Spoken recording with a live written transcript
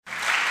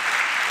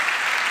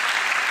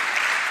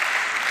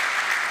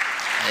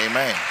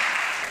Amen.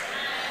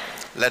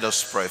 Let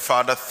us pray.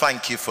 Father,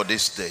 thank you for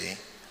this day.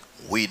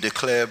 We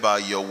declare by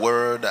your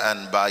word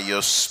and by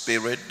your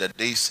spirit that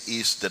this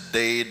is the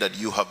day that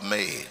you have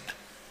made.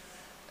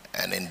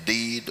 And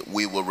indeed,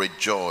 we will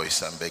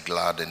rejoice and be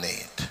glad in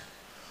it.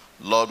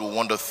 Lord, we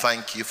want to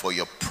thank you for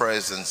your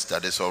presence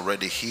that is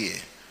already here.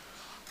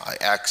 I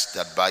ask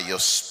that by your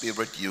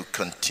spirit you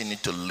continue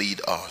to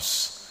lead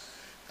us.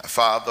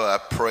 Father, I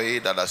pray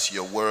that as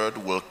your word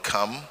will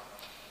come,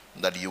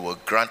 that you will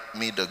grant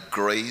me the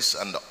grace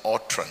and the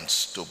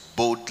utterance to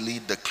boldly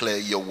declare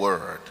your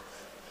word.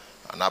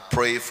 And I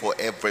pray for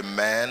every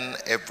man,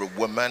 every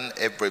woman,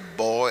 every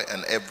boy,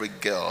 and every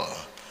girl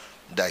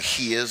that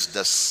hears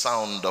the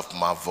sound of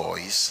my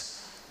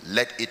voice.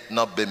 Let it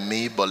not be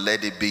me, but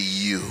let it be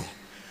you.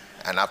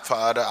 And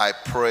Father, I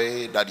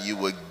pray that you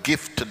will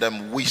give to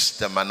them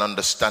wisdom and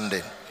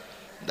understanding,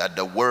 that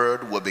the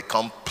word will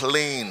become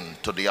plain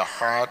to their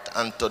heart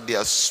and to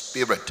their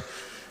spirit.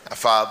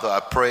 Father,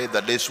 I pray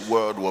that this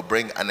word will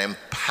bring an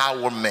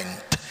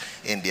empowerment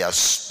in their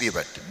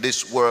spirit.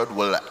 This word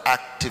will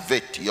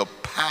activate your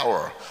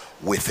power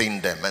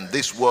within them. And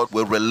this word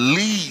will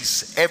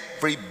release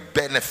every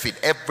benefit,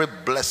 every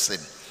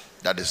blessing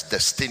that is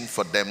destined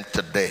for them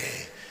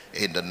today.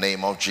 In the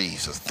name of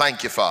Jesus.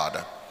 Thank you,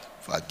 Father,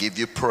 for I give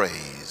you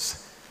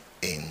praise.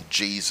 In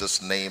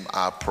Jesus' name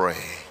I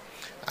pray.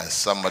 And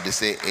somebody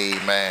say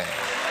amen.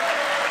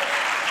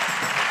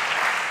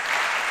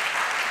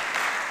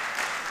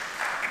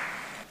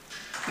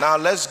 Now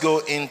let's go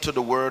into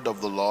the word of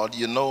the Lord.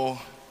 You know,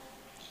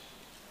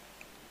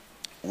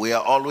 we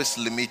are always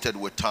limited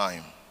with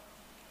time.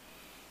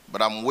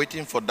 But I'm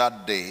waiting for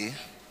that day,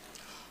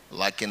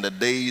 like in the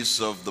days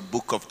of the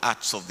book of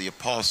Acts of the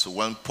Apostle,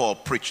 when Paul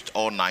preached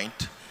all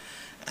night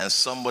and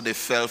somebody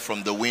fell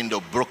from the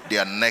window, broke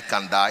their neck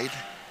and died.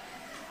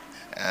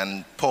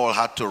 And Paul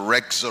had to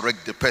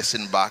resurrect the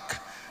person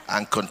back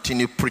and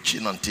continue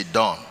preaching until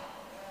dawn.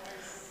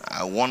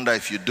 I wonder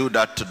if you do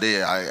that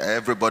today,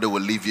 everybody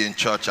will leave you in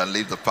church and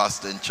leave the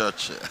pastor in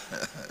church.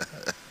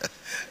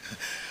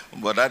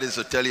 But that is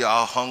to tell you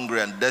how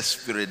hungry and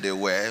desperate they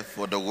were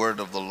for the word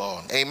of the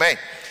Lord. Amen.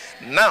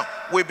 Now,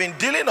 we've been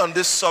dealing on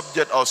this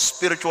subject of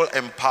spiritual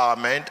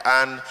empowerment,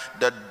 and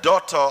the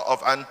daughter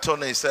of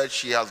Anthony said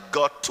she has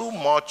got too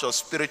much of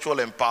spiritual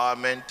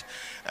empowerment,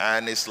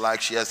 and it's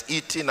like she has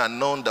eaten and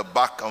known the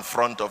back and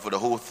front of the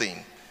whole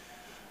thing.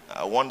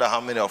 I wonder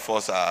how many of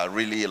us are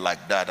really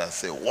like that and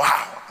say,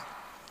 wow,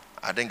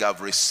 I think I've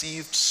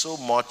received so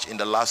much in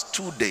the last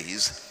 2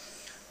 days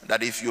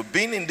that if you've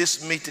been in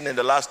this meeting in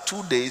the last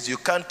 2 days, you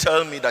can't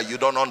tell me that you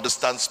don't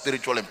understand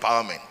spiritual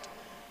empowerment.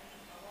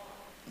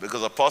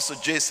 Because Apostle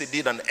JC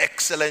did an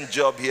excellent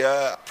job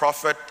here.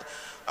 Prophet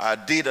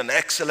did an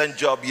excellent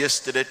job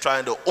yesterday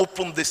trying to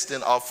open this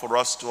thing up for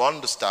us to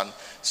understand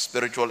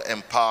spiritual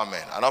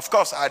empowerment. And of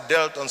course, I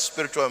dealt on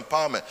spiritual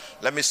empowerment.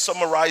 Let me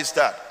summarize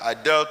that. I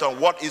dealt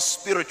on what is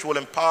spiritual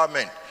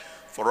empowerment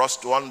for us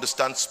to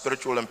understand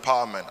spiritual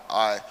empowerment.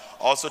 I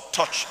also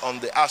touched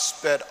on the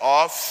aspect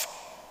of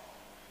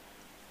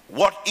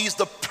what is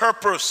the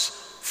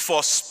purpose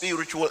for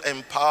spiritual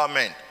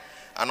empowerment,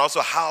 and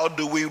also how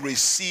do we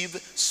receive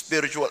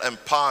spiritual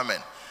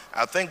empowerment.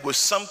 I think with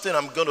something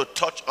I'm going to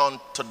touch on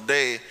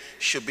today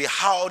should be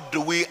how do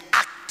we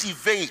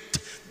activate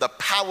the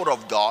power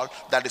of God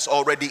that is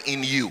already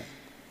in you.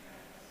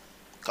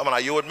 Come on, are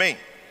you with me?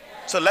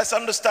 So let's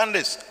understand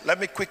this. Let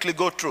me quickly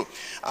go through.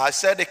 I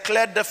said a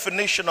clear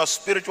definition of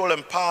spiritual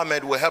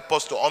empowerment will help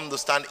us to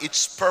understand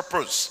its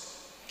purpose.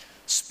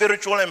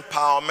 Spiritual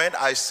empowerment,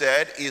 I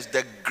said, is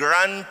the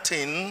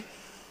granting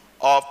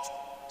of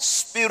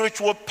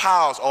spiritual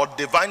powers or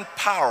divine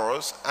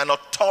powers and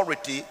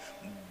authority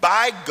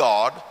by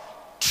God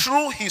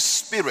through his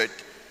spirit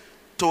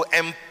to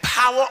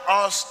empower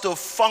us to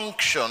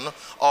function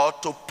or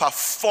to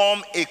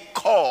perform a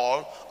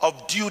call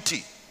of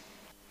duty.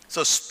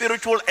 So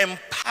spiritual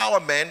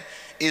empowerment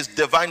is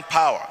divine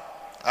power.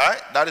 All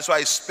right? That is why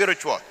it's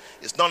spiritual.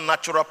 It's not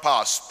natural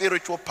power,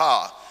 spiritual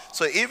power.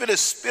 So if it is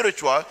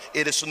spiritual,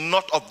 it is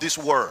not of this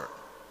world.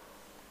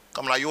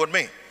 Come on, are you with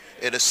me?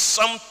 It is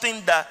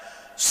something that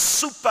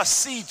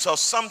supersedes or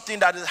something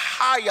that is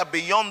higher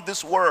beyond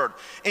this world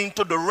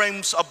into the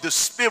realms of the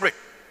spirit.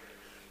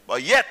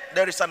 But yet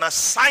there is an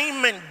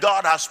assignment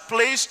God has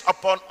placed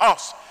upon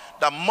us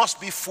that must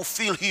be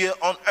fulfilled here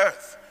on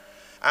earth.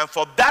 And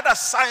for that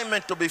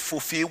assignment to be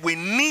fulfilled, we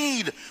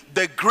need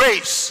the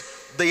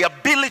grace, the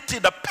ability,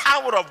 the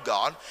power of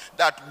God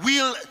that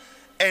will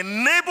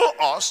enable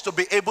us to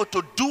be able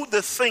to do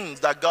the things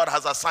that God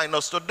has assigned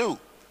us to do.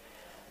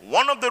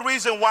 One of the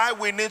reasons why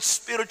we need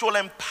spiritual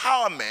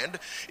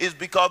empowerment is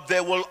because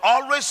there will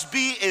always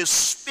be a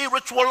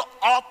spiritual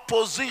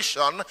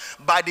opposition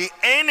by the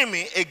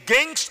enemy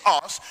against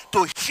us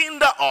to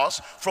hinder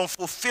us from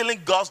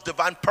fulfilling God's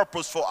divine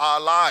purpose for our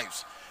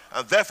lives.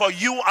 And therefore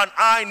you and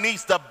I need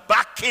the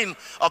backing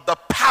of the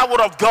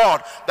power of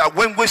God, that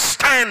when we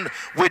stand,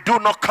 we do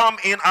not come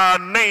in our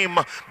name,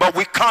 but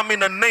we come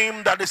in a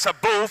name that is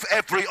above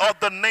every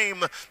other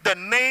name, the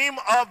name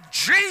of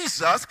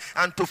Jesus,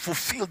 and to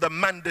fulfill the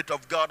mandate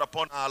of God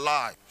upon our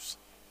lives.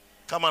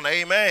 Come on,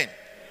 amen.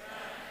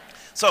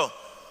 So,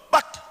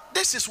 but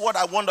this is what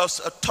I want us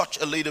to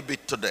touch a little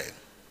bit today,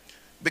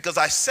 because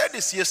I said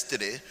this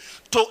yesterday.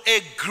 To a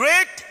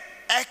great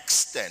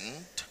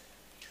extent,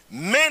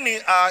 many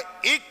are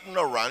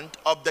ignorant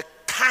of the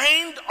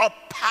kind of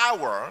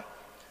power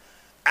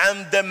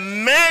and the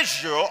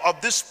measure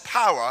of this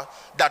power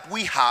that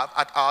we have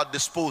at our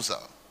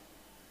disposal.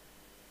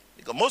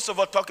 Because most of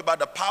us talk about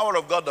the power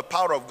of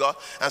God,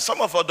 and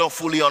some of us don't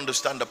fully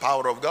understand the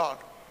power of God.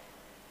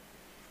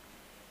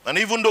 And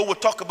even though we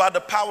talk about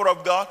the power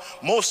of God,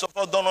 most of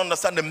us don't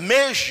understand the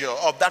measure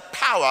of that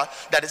power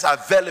that is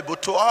available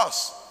to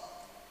us.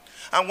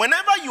 And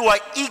whenever you are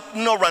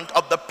ignorant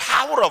of the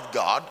power of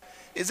God,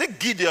 is it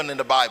Gideon in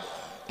the Bible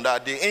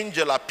that the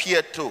angel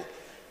appeared to,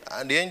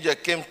 and the angel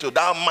came to,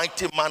 thou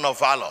mighty man of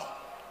valor?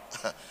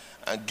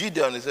 And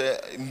Gideon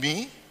said,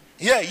 me?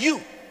 Yeah,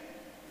 you.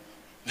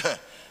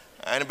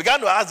 And he began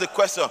to ask the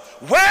question,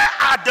 where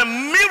are the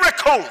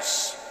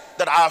miracles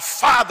that our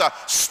father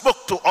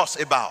spoke to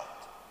us about?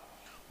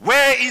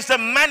 Where is the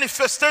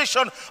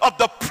manifestation of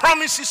the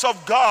promises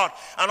of God?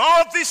 And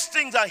all these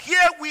things, and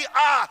here we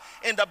are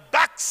in the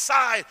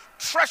backside,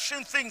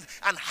 threshing things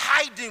and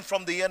hiding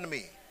from the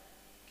enemy.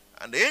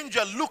 And the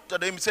angel looked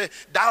at him and said,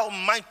 thou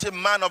mighty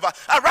man of valor,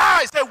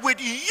 arise, and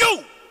with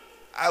you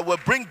I will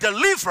bring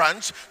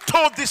deliverance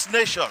to this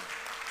nation.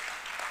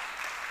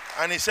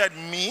 And he said,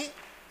 me?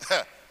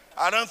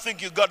 I don't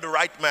think you got the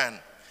right man,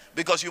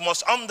 because you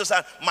must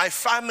understand, my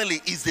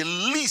family is the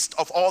least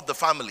of all the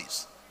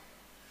families.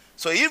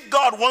 So if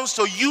God wants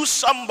to use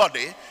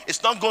somebody,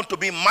 it's not going to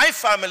be my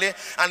family,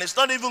 and it's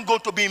not even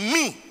going to be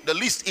me, the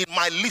least in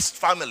my least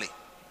family.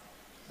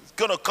 It's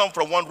going to come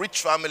from one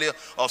rich family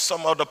or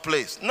some other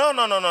place. No.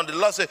 The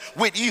Lord said,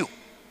 with you.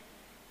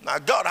 Now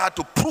God had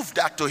to prove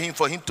that to him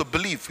for him to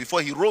believe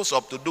before he rose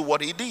up to do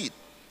what he did.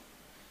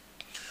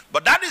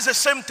 But that is the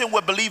same thing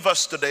with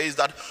believers today, is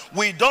that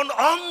we don't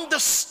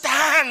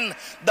understand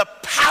the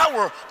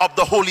power of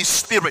the Holy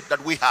Spirit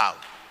that we have.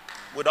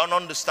 We don't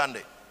understand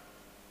it.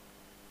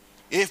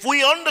 If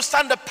we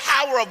understand the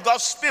power of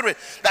God's Spirit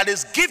that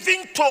is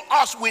given to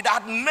us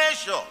without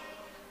measure,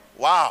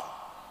 wow,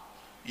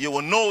 you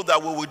will know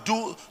that we will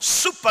do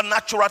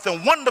supernatural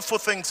and wonderful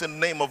things in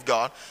the name of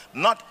God,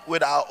 not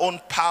with our own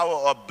power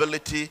or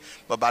ability,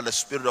 but by the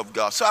Spirit of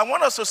God. So I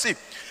want us to see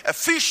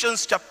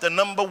Ephesians chapter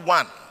number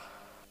 1.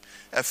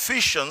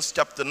 Ephesians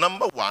chapter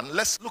number 1.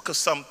 Let's look at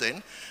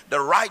something. The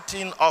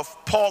writing of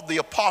Paul the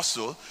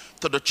Apostle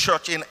to the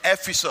church in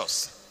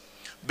Ephesus,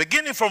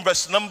 beginning from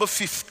verse number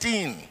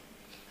 15.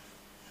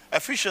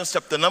 Ephesians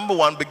chapter number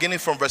 1, beginning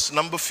from verse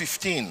number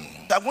 15.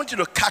 I want you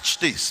to catch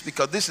this,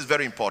 because this is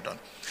very important.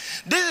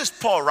 This is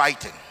Paul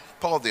writing.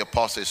 Paul the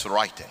Apostle is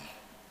writing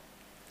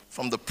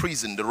from the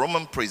prison, the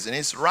Roman prison.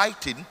 He's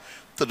writing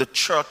to the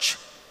church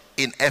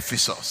in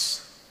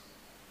Ephesus.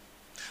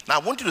 Now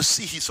I want you to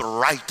see his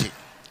writing.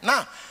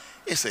 Now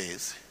it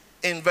says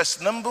in verse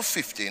number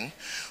 15,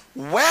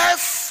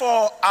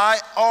 wherefore I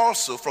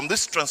also, from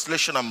this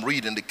translation I'm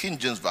reading, the King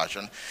James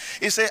Version,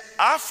 it says,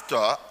 after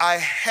I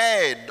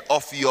heard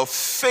of your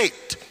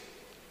faith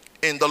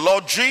in the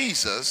Lord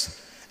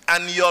Jesus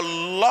and your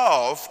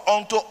love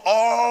unto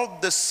all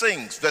the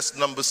saints, verse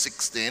number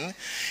 16,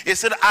 it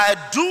said, I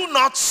do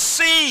not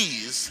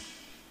cease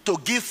to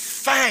give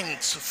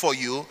thanks for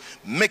you,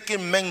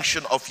 making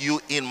mention of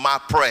you in my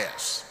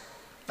prayers.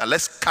 Now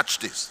let's catch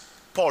this.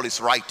 Paul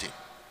is writing,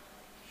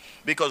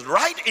 because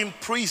right in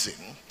prison,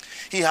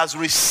 he has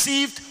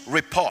received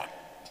report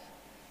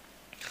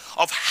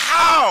of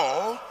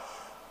how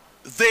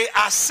they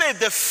are saved.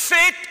 The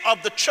faith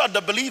of the church,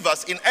 the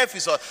believers in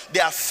Ephesus,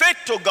 their faith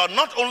to God,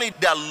 not only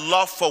their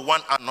love for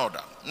one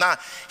another. Now,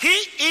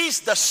 he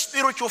is the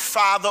spiritual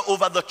father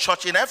over the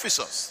church in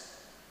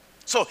Ephesus.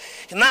 So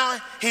now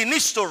he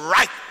needs to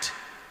write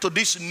to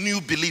these new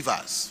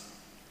believers.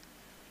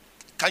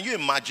 Can you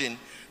imagine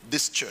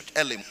this church,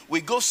 Elim?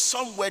 We go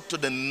somewhere to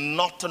the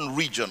northern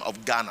region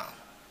of Ghana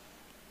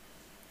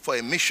for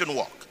a mission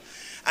work,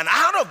 and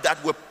out of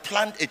that we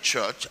plant a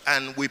church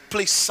and we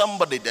place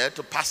somebody there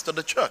to pastor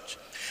the church,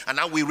 and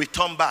now we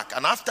return back,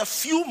 and after a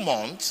few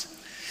months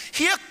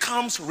here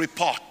comes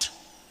report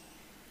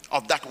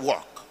of that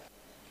work.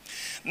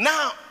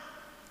 Now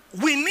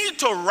we need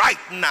to write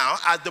now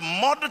as the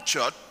mother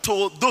church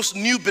to those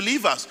new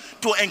believers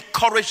to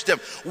encourage them.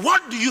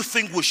 What do you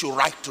think we should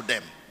write to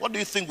them? What do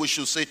you think we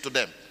should say to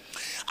them?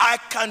 I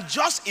can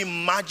just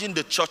imagine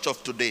the church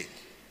of today.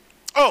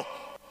 Oh,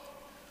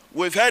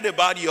 we've heard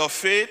about your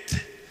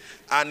faith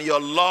and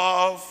your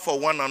love for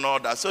one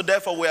another. So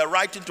therefore we are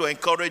writing to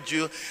encourage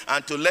you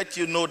and to let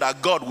you know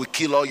that God will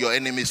kill all your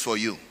enemies for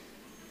you.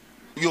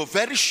 You're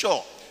very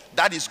sure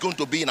that is going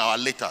to be in our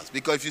letters,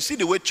 because if you see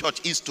the way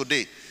church is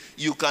today,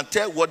 you can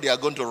tell what they are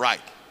going to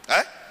write.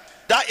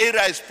 that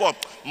area is poor.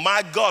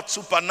 My God,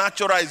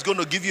 supernatural is going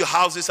to give you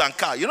houses and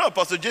cars. You know,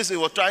 Pastor Jesse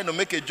was trying to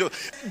make a joke.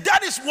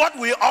 That is what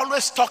we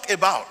always talk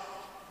about.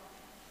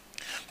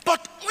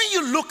 But when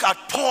you look at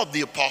Paul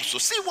the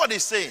apostle, see what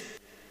he's saying.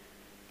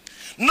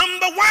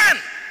 Number one,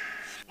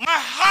 my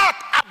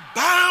heart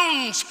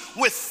abounds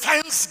with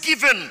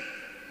thanksgiving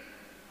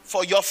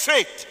for your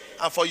faith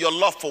and for your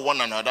love for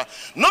one another.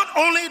 Not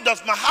only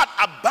does my heart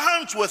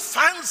abound with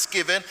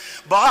thanksgiving,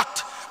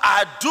 but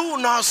I do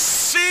not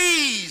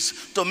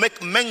cease to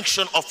make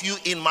mention of you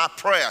in my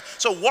prayer.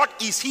 So what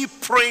is he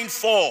praying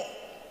for?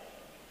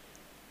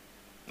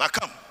 Now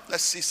come,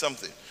 let's see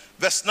something.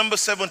 Verse number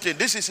 17,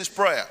 this is his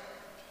prayer.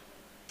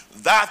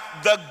 That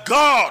the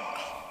God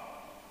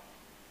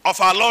of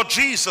our Lord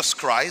Jesus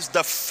Christ,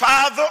 the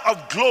Father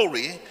of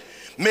glory,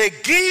 may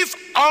give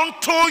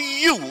unto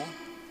you,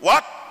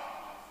 what?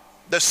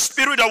 The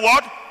spirit of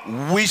what?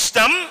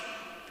 Wisdom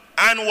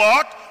and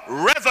what?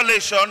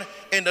 Revelation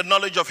in the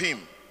knowledge of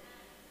him.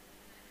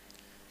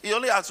 He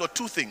only asks for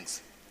two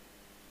things.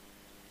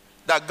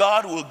 That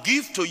God will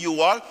give to you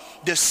all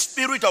the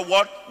spirit of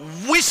what?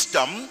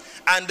 Wisdom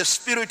and the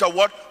spirit of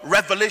what?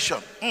 Revelation.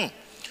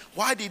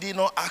 Why did he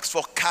not ask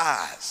for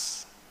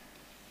cars?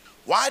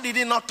 Why did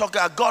he not talk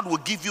about God will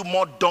give you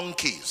more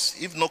donkeys?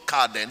 If no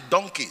car, then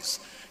donkeys,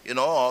 you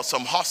know, or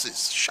some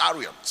horses,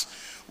 chariots.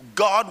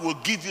 God will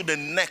give you the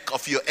neck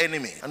of your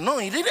enemy. And no,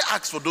 he didn't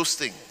ask for those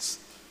things.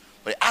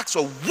 But he asked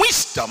for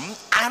wisdom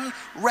and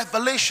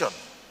revelation.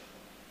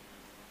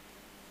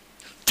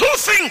 Two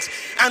things.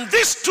 And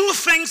these two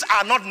things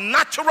are not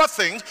natural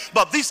things,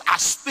 but these are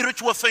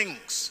spiritual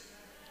things.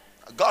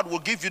 God will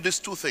give you these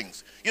two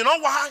things. You know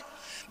why?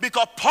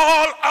 Because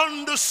Paul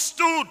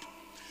understood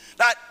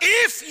that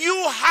if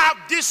you have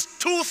these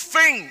two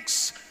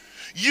things,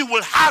 you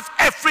will have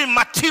every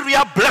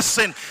material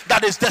blessing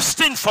that is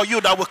destined for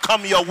you that will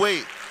come your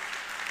way.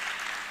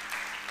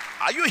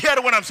 Are you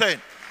hearing what I'm saying?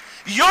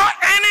 Your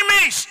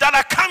enemies that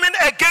are coming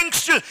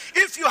against you,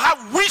 if you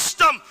have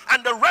wisdom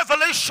and the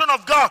revelation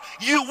of God,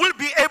 you will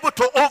be able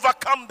to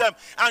overcome them,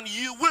 and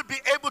you will be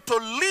able to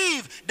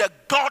live the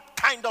God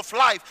kind of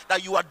life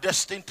that you are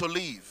destined to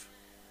live.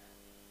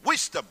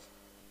 Wisdom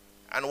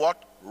and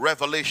what?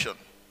 Revelation.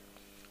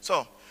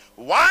 So,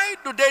 why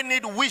do they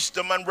need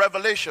wisdom and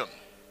revelation?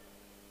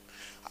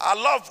 I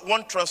love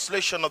one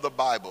translation of the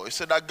Bible. It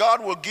said that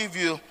God will give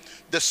you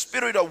the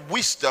spirit of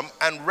wisdom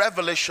and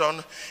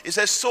revelation. It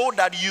says so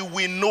that you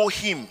will know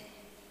him.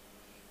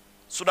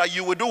 So that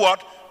you will do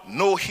what?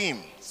 Know him.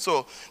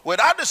 So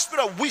without the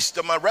spirit of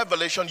wisdom and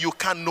revelation, you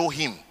can't know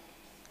him.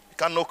 You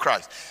can't know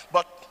Christ.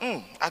 But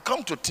I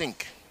come to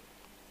think,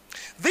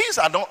 these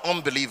are not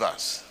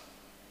unbelievers.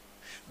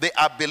 They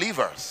are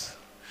believers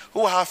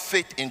who have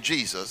faith in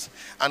Jesus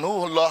and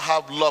who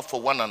have love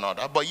for one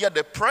another. But yet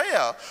the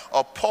prayer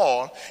of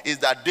Paul is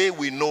that they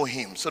will know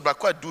him. So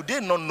do they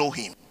not know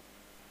him?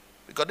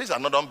 Because these are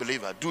not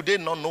unbelievers. Do they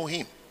not know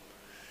him?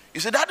 You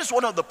see, that is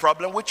one of the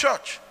problems with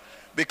church.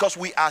 Because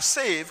we are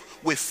saved,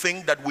 we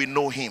think that we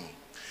know him.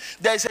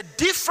 There is a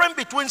difference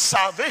between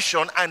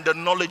salvation and the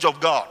knowledge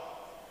of God.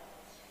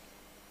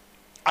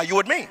 Are you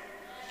with me?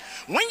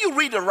 When you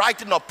read the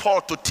writing of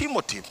Paul to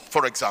Timothy,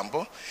 for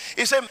example,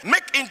 he said,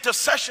 make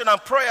intercession and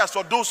prayers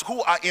for those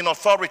who are in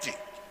authority,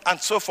 and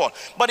so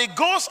forth. But it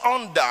goes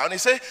on down, he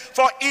says,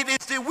 for it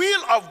is the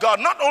will of God,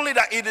 not only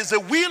that it is the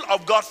will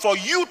of God for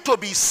you to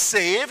be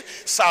saved,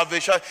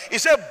 salvation, he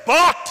said,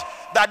 but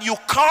that you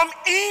come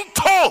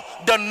into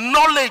the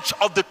knowledge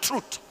of the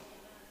truth.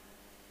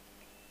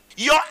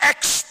 Your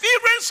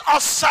experience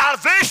of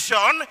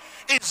salvation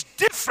is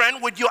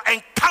different with your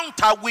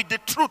encounter with the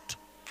truth.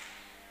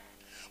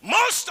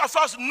 Most of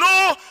us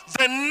know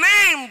the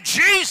name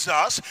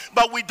Jesus,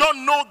 but we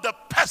don't know the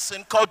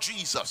person called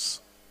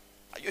Jesus.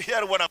 Are you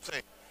hearing what I'm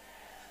saying?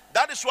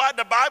 That is why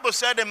the Bible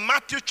said in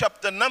Matthew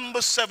chapter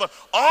number 7,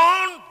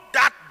 on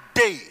that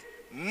day,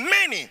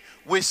 many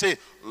will say,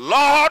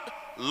 Lord,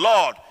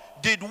 Lord,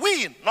 did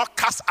we not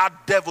cast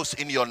out devils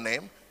in your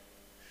name?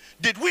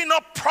 Did we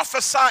not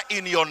prophesy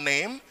in your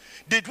name?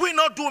 Did we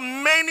not do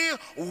many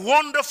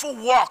wonderful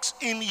works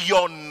in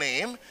your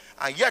name?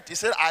 And yet he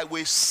said, I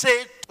will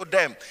say to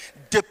them,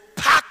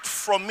 depart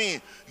from me,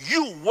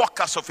 you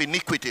workers of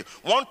iniquity.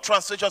 One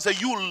translation says,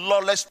 you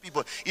lawless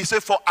people. He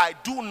said, for I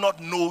do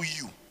not know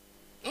you.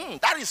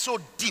 That is so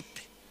deep.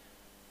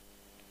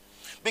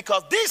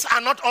 Because these are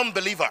not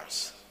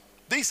unbelievers.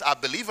 These are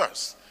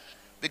believers.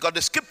 Because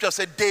the scripture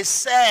said, they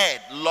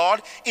said,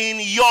 Lord, in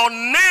your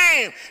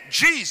name,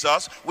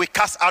 Jesus, we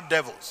cast out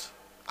devils.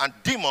 And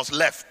demons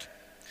left.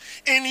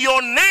 In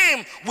your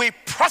name, we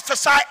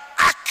prophesy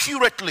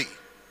accurately.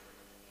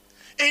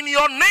 In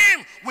your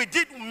name, we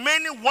did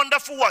many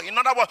wonderful work. In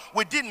other words,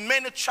 we did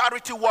many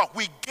charity work.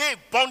 We gave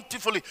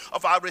bountifully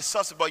of our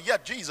resources. But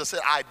yet Jesus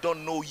said, I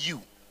don't know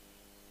you.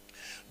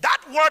 That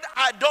word,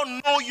 I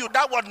don't know you,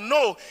 that word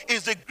know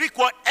is the Greek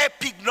word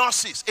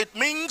epignosis. It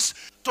means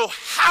to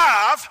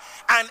have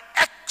an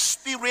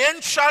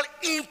experiential,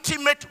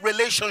 intimate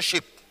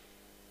relationship.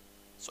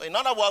 So in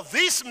other words,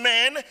 these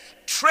men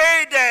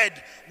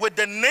traded with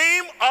the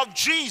name of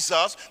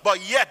Jesus, but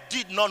yet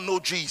did not know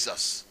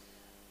Jesus.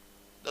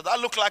 Does that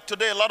look like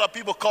today? A lot of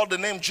people call the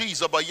name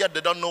Jesus, but yet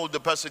they don't know the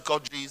person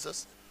called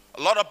Jesus.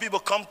 A lot of people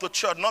come to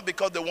church not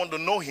because they want to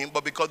know him,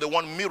 but because they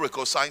want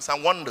miracles, signs,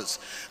 and wonders.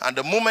 And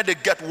the moment they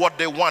get what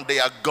they want, they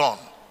are gone.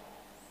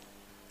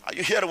 Are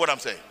you hearing what I'm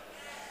saying?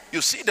 You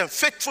see them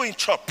faithful in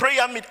church,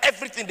 prayer meet,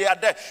 everything. They are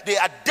there. They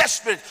are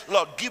desperate.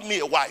 Lord, give me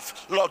a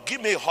wife. Lord,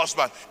 give me a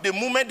husband. The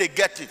moment they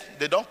get it,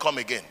 they don't come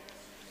again.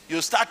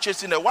 You start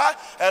chasing them. Why?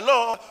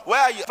 Hello,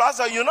 where are you?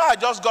 Pastor, you know I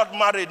just got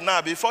married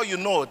now. Before you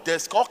know,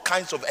 there's all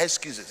kinds of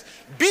excuses.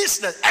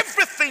 Business,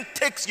 everything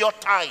takes your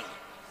time.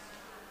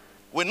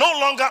 We no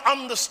longer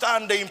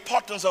understand the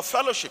importance of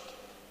fellowship.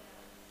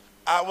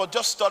 I was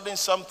just studying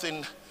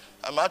something.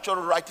 I'm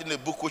actually writing a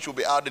book which will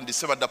be out in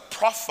December, The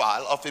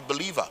Profile of a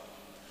Believer.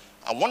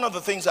 And one of the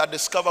things I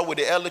discovered with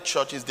the early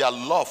church is their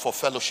love for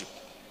fellowship.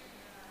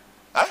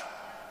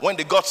 When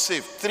they got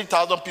saved,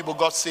 3,000 people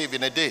got saved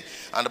in a day.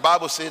 And the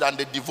Bible said, and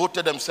they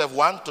devoted themselves,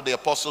 1, to the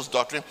apostles'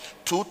 doctrine,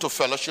 2, to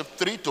fellowship,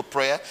 3, to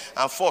prayer,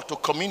 and 4, to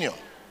communion.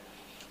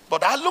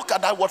 But I look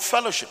at that word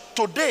fellowship.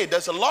 Today,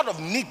 there's a lot of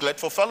neglect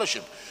for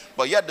fellowship.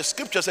 But yet the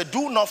scripture said,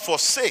 do not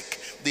forsake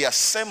the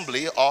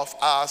assembly of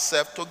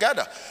ourselves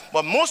together.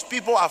 But most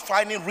people are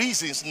finding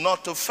reasons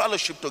not to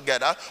fellowship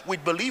together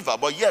with believers.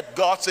 But yet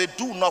God said,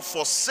 do not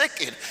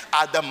forsake it,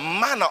 as the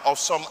manner of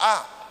some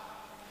are.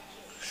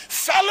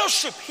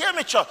 Fellowship, hear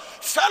me, church.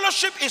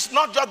 Fellowship is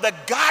not just the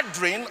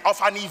gathering of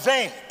an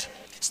event.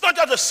 It's not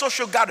just a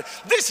social gathering.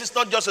 This is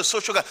not just a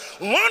social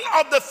gathering. One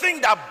of the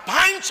things that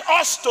binds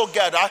us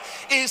together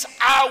is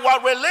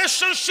our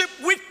relationship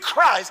with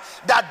Christ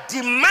that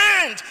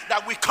demands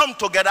that we come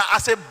together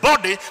as a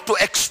body to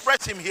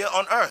express him here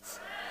on earth.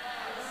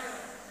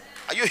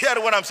 Are you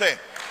hearing what I'm saying?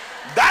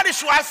 That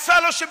is why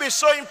fellowship is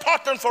so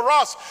important for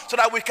us, so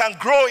that we can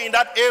grow in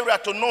that area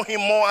to know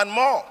him more and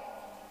more.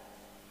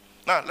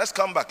 Now, let's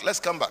come back.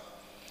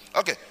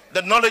 Okay,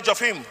 the knowledge of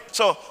him.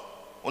 So,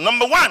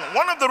 number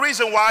one of the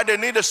reasons why they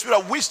need a spirit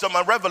of wisdom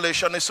and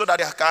revelation is so that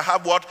they can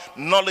have what?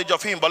 Knowledge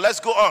of him. But let's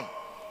go on.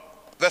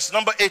 Verse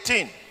number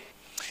 18.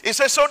 It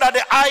says, so that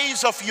the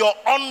eyes of your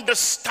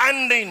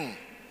understanding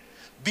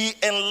be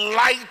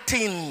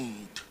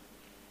enlightened.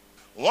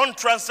 One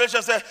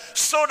translation says,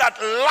 so that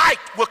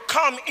light will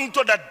come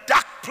into the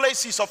dark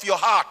places of your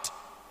heart.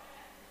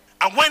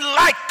 And when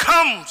light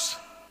comes,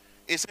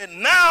 it said,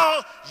 now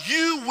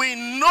you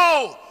will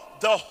know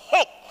the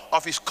hope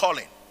of his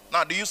calling.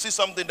 Now, do you see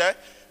something there?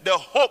 The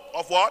hope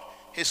of what?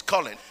 His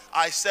calling.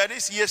 I said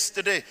this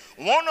yesterday.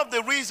 One of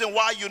the reasons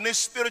why you need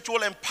spiritual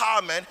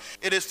empowerment,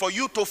 it is for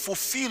you to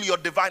fulfill your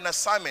divine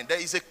assignment. There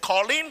is a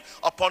calling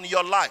upon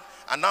your life.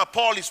 And now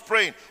Paul is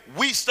praying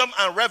wisdom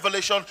and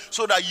revelation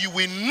so that you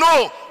will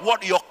know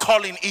what your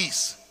calling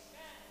is.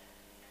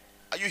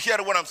 Are you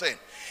hearing what I'm saying?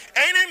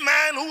 Any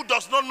man who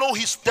does not know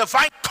his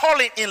divine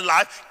calling in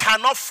life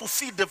cannot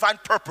fulfill divine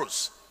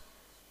purpose.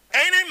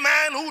 Any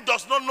man who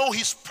does not know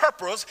his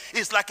purpose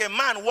is like a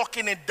man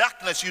walking in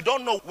darkness. You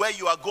don't know where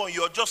you are going.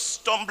 You're just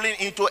stumbling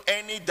into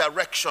any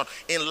direction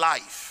in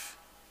life,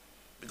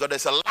 because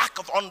there's a lack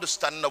of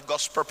understanding of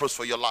God's purpose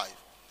for your life.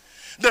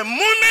 The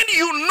moment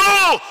you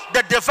know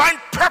the divine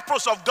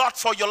purpose of God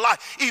for your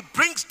life, it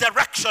brings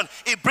direction,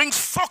 it brings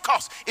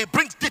focus, it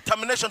brings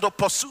determination to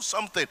pursue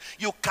something.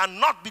 You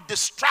cannot be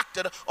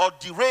distracted or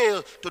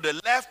derailed to the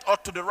left or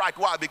to the right.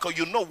 Why? Because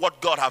you know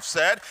what God has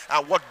said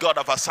and what God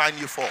has assigned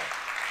you for.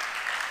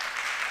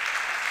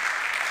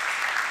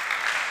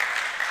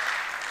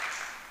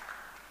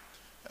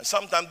 And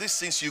sometimes these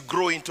things, you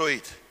grow into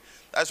it.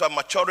 That's why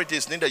maturity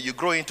is needed. You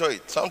grow into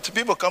it. Some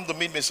people come to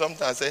meet me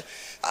sometimes and say,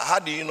 how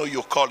do you know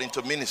you're called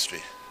into ministry?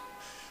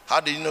 How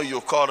do you know you're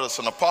called as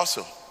an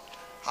apostle?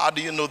 How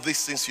do you know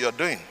these things you're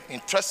doing?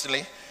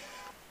 Interestingly,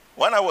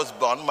 when I was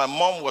born, my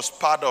mom was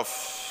part of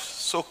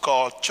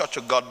so-called Church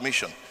of God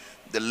mission.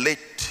 The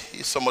late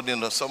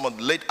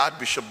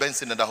Archbishop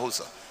Benson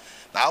Idahosa.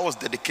 Now, I was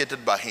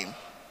dedicated by him.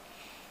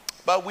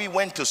 But we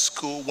went to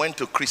school, went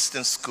to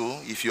Christian school.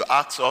 If you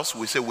ask us,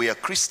 we say we are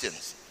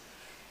Christians.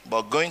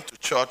 But going to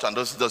church and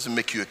those doesn't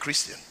make you a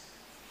Christian.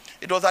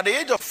 It was at the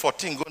age of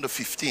 14, going to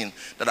 15,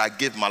 that I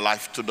gave my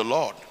life to the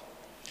Lord.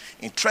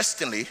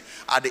 Interestingly,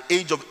 at the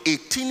age of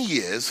 18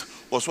 years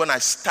was when I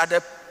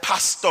started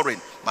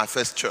pastoring my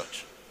first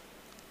church.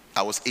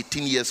 I was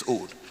 18 years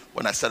old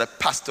when I started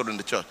pastoring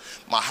the church.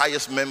 My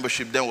highest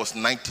membership then was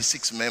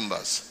 96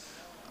 members.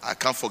 I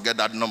can't forget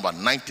that number,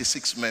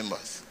 96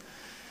 members.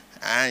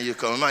 And you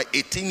can remember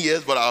 18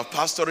 years, but I was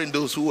pastoring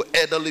those who were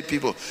elderly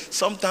people.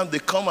 Sometimes they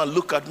come and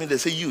look at me, they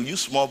say, you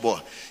small boy,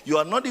 you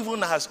are not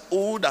even as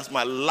old as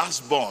my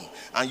last born,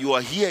 and you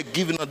are here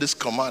giving us this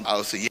command. I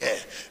will say, yeah,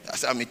 I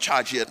said, I'm in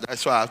charge here,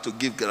 that's why I have to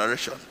give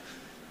direction.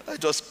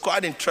 It was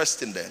quite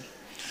interesting then.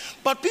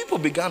 But people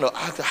began to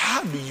ask,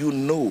 how do you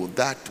know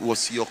that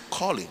was your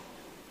calling?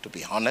 To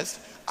be honest,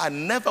 I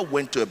never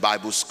went to a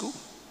Bible school.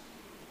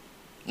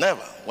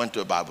 Never went to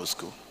a Bible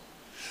school.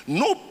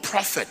 No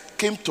prophet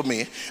came to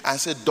me and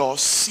said,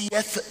 thus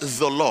saith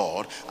the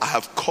Lord, I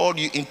have called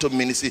you into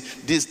ministry.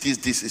 This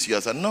is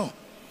yours. And no.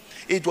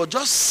 It was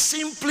just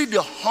simply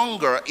the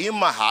hunger in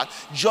my heart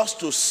just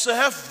to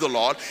serve the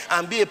Lord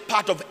and be a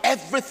part of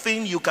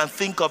everything you can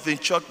think of in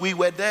church. We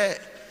were there.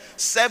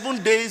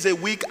 7 days a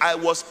week I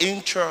was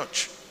in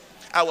church.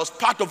 I was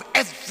part of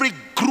every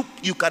group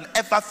you can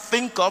ever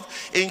think of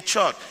in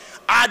church.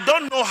 I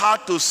don't know how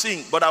to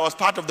sing, but I was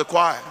part of the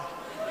choir.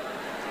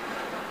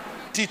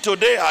 Till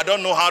today, I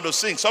don't know how to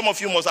sing. Some of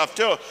you must have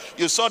told.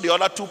 You saw the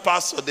other two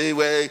pastors, they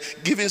were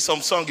giving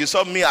some song. You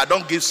saw me, I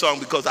don't give song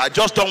because I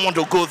just don't want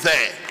to go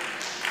there.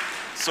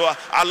 So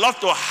I love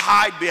to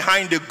hide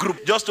behind the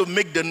group just to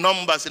make the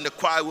numbers in the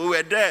choir. We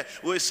were there,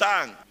 we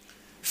sang.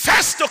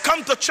 First to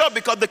come to church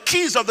because the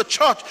keys of the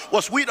church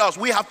was with us.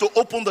 We have to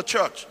open the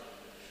church.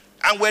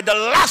 And we're the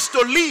last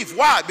to leave.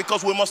 Why?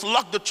 Because we must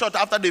lock the church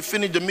after they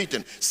finish the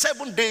meeting.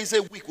 7 days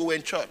a week we were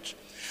in church.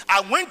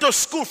 I went to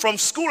school. From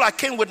school I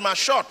came with my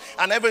shirt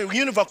and every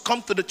uniform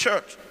come to the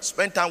church.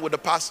 Spent time with the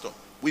pastor.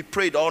 We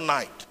prayed all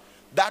night.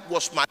 That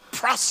was my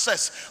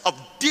process of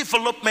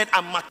development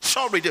and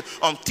maturity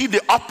until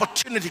the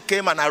opportunity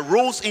came and I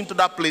rose into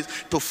that place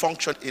to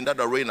function in that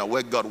arena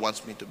where God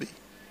wants me to be.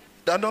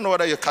 I don't know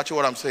whether you're catching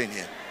what I'm saying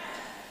here.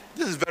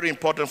 This is very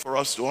important for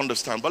us to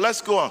understand. But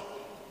let's go on.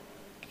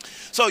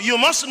 So you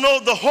must know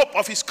the hope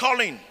of his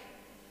calling,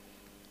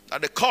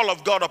 the call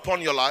of God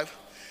upon your life.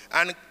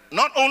 And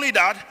not only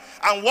that,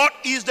 and what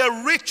is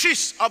the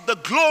riches of the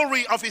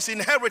glory of his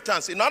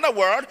inheritance. In other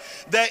words,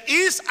 there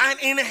is an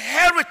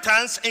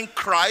inheritance in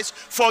Christ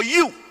for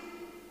you.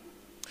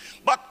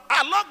 But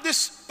I love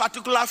this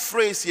particular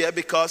phrase here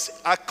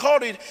because I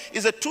call it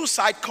is a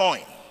two-sided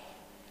coin.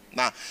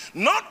 Now,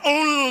 not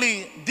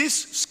only this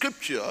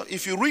scripture,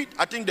 if you read,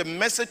 I think the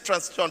Message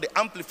translation, the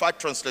Amplified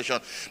translation,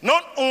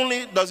 not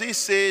only does it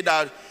say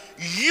that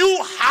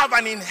you have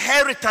an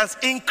inheritance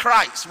in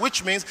Christ,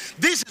 which means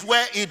this is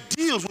where it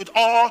deals with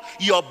all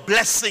your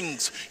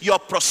blessings, your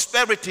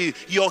prosperity,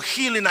 your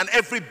healing, and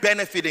every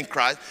benefit in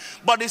Christ.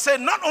 But he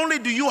said, not only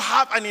do you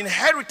have an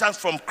inheritance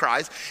from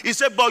Christ, he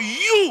said, but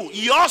you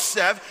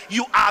yourself,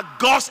 you are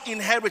God's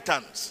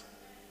inheritance.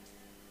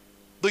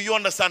 Do you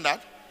understand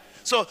that?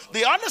 So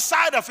the other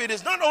side of it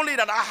is not only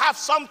that I have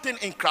something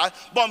in Christ,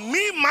 but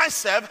me,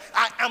 myself,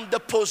 I am the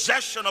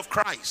possession of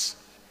Christ.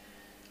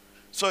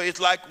 So it's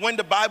like when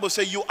the Bible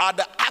says you are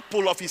the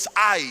apple of his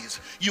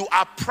eyes. You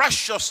are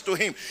precious to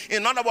him.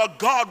 In other words,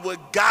 God will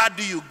guard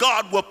you.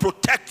 God will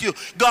protect you.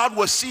 God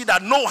will see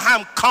that no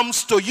harm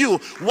comes to you.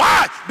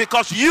 Why?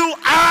 Because you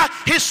are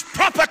his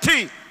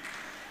property.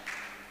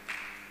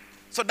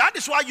 So that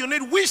is why you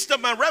need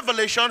wisdom and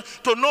revelation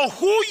to know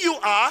who you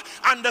are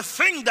and the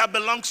thing that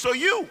belongs to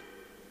you.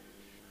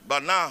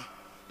 But now,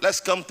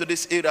 let's come to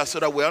this area so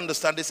that we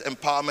understand this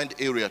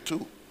empowerment area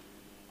too.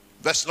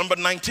 Verse number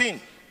 19.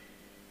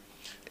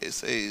 It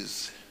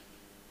says,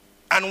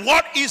 and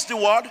what is the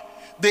word?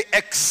 The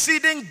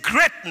exceeding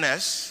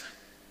greatness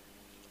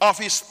of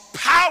his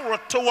power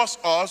towards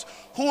us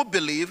who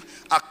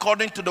believe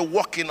according to the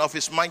working of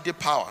his mighty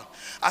power.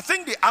 I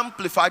think the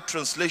Amplified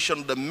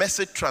translation, the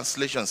Message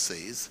translation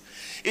says,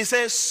 it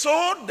says,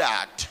 so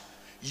that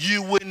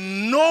you will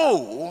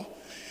know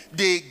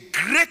the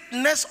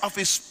greatness of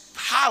his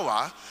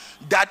power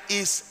that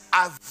is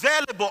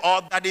available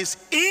or that is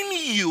in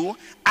you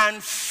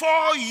and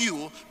for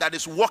you, that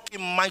is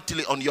working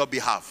mightily on your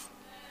behalf.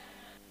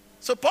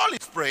 So Paul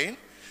is praying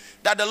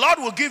that the Lord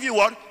will give you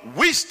what?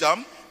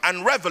 Wisdom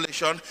and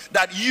revelation,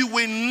 that you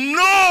will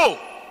know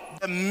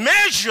the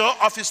measure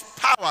of his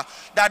power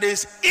that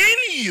is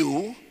in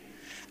you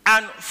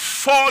and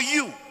for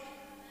you.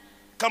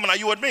 Come on, are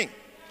you with me?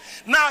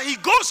 Now he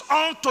goes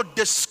on to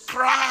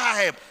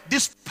describe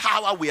this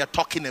power we are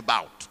talking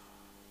about.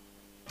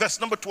 Verse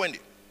number 20.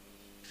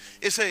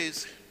 It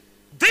says,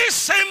 this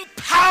same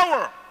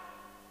power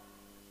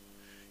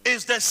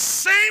is the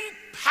same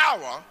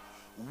power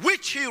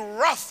which he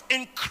wrought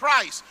in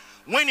Christ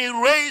when he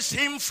raised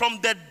him from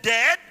the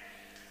dead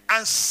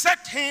and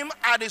set him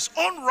at his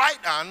own right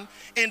hand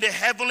in the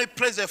heavenly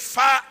places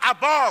far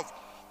above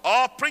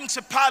all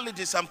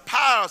principalities and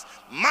powers,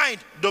 might,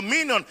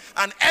 dominion,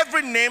 and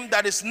every name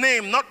that is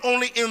named, not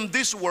only in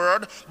this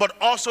world, but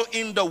also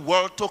in the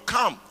world to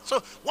come.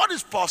 So what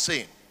is Paul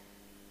saying?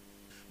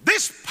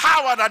 This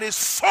power that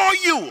is for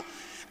you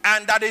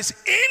and that is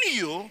in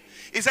you,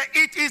 is that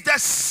it is the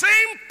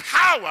same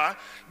power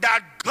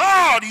that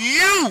God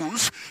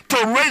used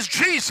to raise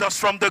Jesus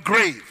from the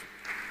grave.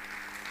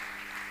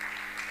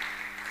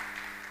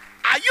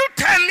 Are you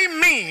telling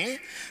me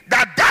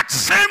that that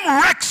same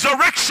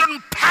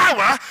resurrection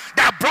power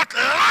that brought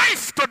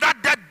life to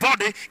that dead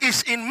body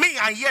is in me,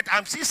 and yet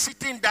I'm still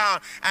sitting down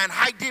and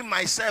hiding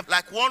myself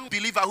like one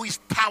believer who is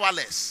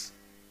powerless?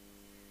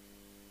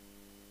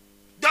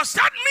 Does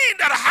that mean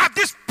that I have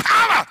this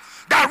power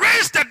that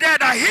raised the dead,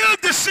 that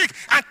healed the sick,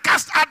 and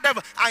cast out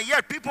devils, and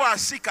yet people are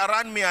sick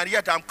around me, and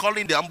yet I'm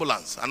calling the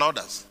ambulance and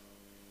others?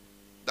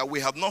 That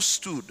we have not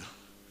stood,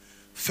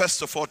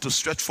 first of all, to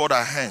stretch forth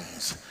our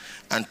hands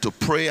and to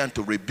pray and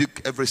to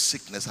rebuke every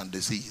sickness and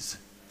disease.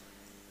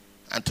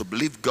 and to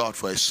believe God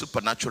for a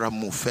supernatural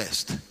move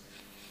first.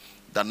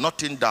 That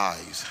nothing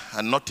dies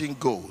and nothing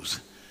goes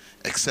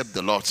except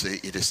the Lord say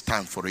it is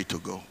time for it to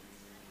go.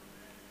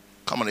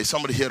 Come on, is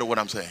somebody hearing what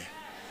I'm saying?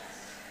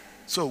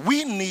 So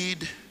we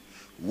need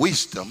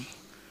wisdom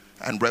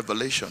and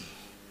revelation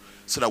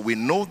so that we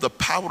know the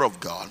power of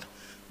God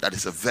that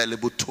is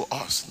available to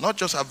us. Not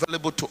just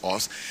available to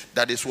us,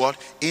 that is what?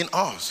 In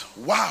us.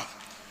 Wow.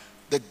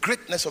 The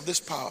greatness of this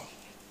power.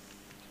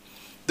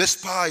 This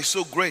power is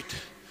so great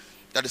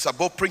that it's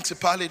above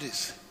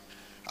principalities,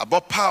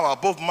 above power,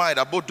 above might,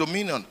 above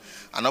dominion,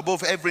 and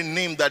above every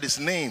name that is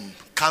named.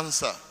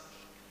 Cancer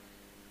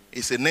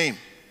is a name.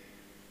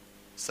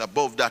 It's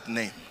above that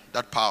name,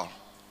 that power.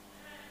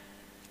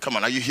 Come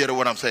on, are you hearing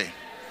what I'm saying?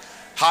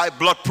 High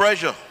blood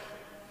pressure.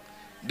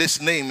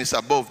 This name is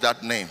above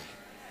that name.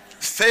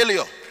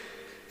 Failure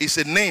is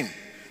a name.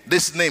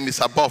 This name is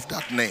above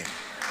that name.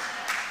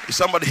 Is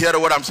somebody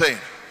hearing what I'm saying?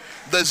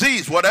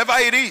 Disease, whatever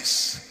it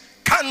is,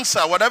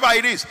 cancer, whatever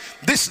it is,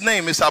 this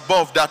name is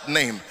above that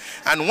name.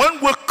 And when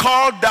we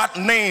call that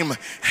name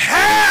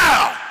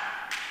hell,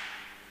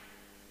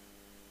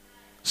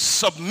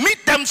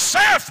 submit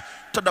themselves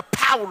to the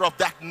power of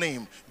that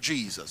name,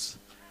 Jesus.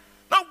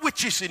 Not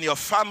witches in your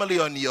family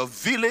or in your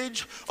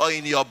village or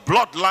in your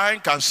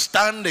bloodline can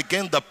stand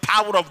against the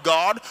power of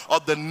God or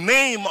the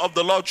name of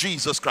the Lord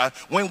Jesus Christ.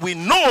 When we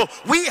know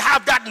we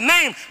have that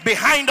name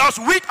behind us,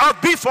 with or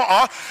before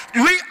us,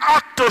 we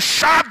ought to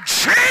shout,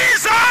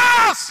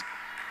 Jesus!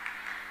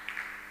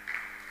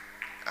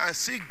 And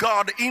see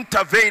God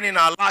intervene in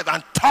our life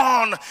and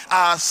turn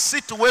our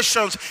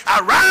situations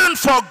around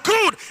for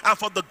good and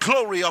for the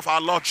glory of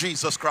our Lord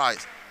Jesus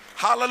Christ.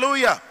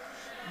 Hallelujah.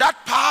 That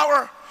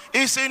power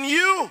is in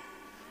you,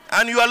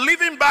 and you are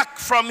living back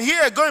from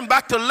here, going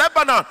back to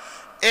Lebanon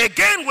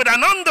again with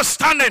an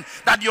understanding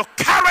that you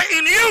carry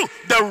in you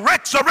the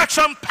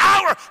resurrection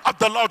power of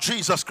the Lord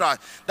Jesus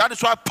Christ. That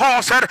is why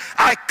Paul said,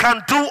 I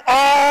can do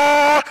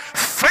all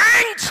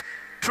things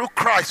through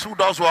Christ who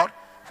does what?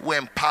 Who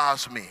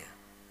empowers me.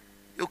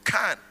 You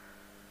can.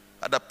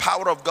 The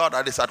power of God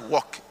that is at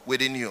work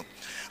within you.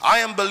 I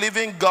am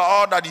believing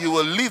God that you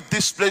will leave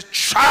this place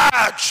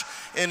charged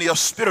in your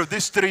spirit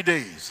these 3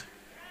 days.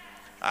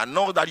 I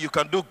know that you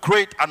can do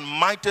great and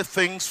mighty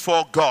things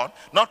for God.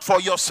 Not for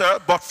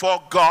yourself, but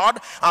for God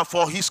and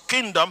for his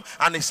kingdom,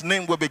 and his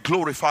name will be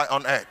glorified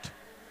on earth.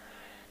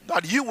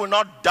 That you will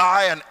not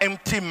die an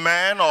empty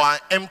man or an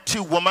empty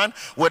woman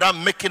without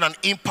making an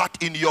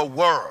impact in your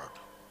world.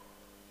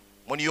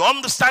 When you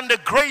understand the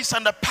grace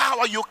and the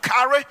power you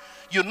carry,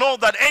 you know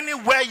that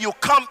anywhere you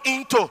come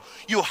into,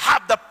 you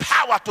have the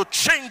power to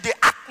change the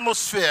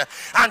atmosphere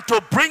and to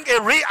bring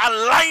a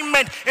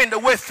realignment in the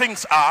way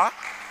things are.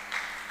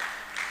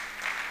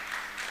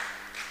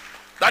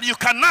 That you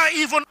cannot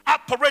even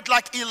operate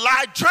like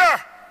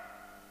Elijah,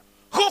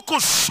 who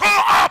could show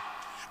up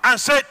and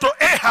say to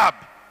Ahab,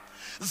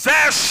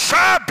 there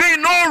shall be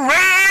no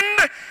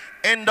rain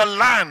in the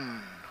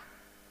land.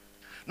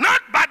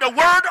 Not by the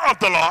word of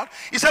the Lord.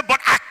 He said, but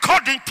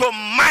according to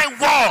my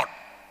word.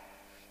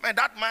 Man,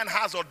 that man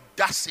has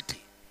audacity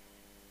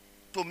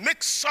to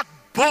make such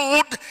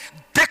bold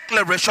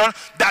declaration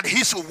that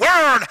his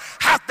word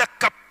has the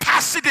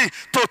capacity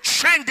to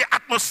change the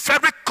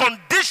atmospheric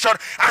condition,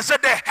 and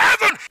said the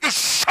heaven is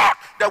shut,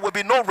 there will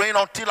be no rain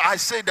until I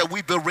say that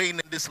we will rain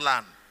in this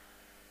land.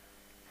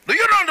 Do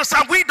you not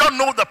understand? We don't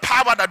know the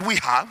power that we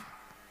have.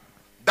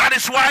 That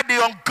is why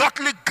the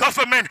ungodly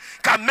government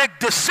can make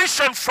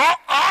decisions for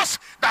us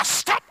that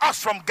stop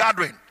us from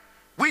gathering.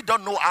 We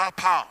don't know our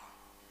power.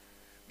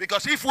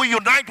 Because if we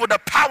unite with the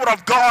power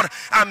of God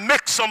and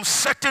make some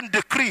certain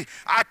decree,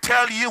 I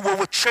tell you, we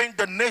will change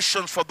the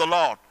nations for the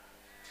Lord.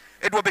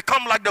 It will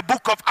become like the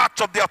book of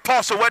Acts of the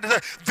Apostle, where they say,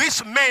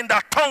 these men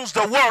that turns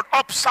the world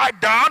upside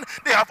down,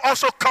 they have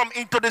also come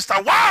into this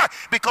time. Why?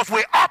 Because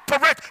we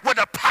operate with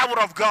the power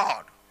of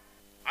God.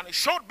 And he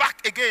showed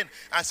back again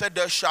and said,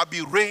 there shall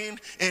be rain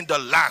in the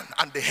land,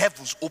 and the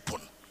heavens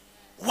open.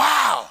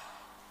 Wow.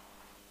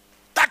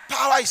 That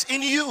power is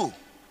in you.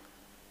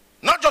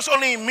 Not just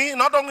only in me,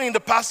 not only in the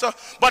pastor,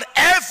 but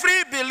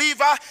every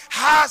believer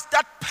has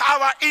that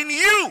power in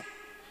you.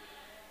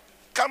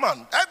 Come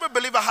on, every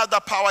believer has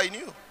that power in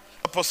you.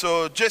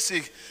 Apostle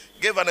Jesse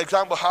gave an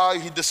example how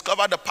he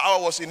discovered the power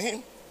was in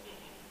him.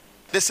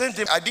 The same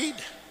thing I did.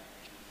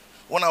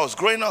 When I was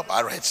growing up,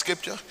 I read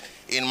scripture.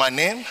 In my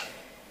name,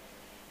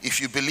 if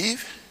you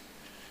believe,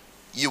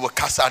 you will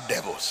cast out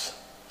devils.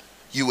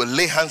 You will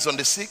lay hands on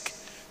the sick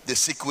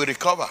will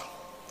recover.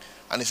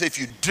 And he said, if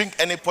you drink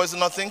any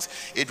poisonous things,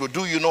 it will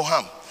do you no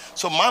harm.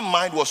 So my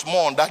mind was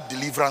more on that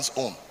deliverance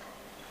own.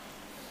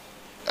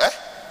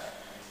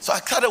 So I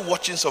started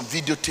watching some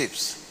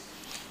videotapes.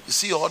 You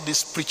see all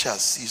these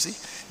preachers, you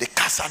see, they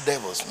cast out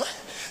devils. Man,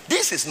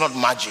 this is not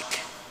magic.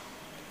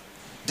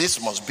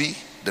 This must be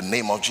the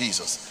name of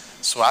Jesus.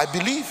 So I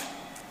believe.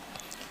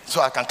 So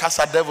I can cast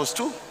out devils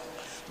too.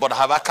 But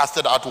have I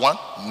casted out one?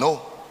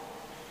 No.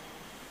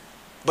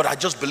 But I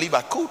just believe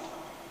I could.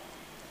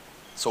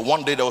 So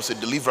one day there was a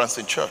deliverance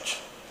in church.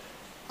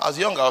 I was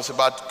young, I was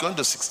about going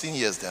to 16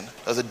 years then. There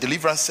was a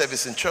deliverance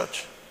service in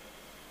church.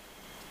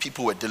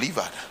 People were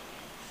delivered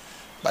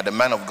by the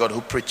man of God who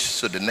preached.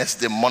 So the next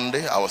day,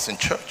 Monday, I was in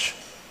church.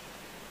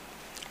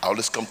 I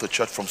always come to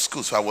church from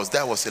school, so I was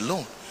there, I was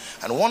alone.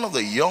 And one of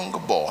the young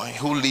boy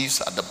who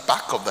lives at the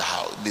back of the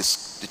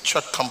house, the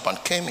church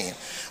compound, came in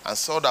and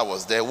saw that I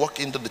was there,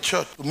 walked into the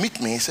church to meet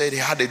me. He said he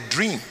had a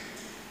dream.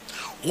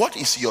 What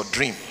is your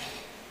dream?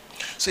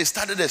 So he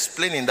started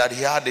explaining that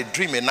he had a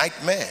dream, a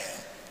nightmare,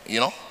 you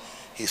know.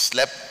 He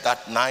slept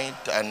that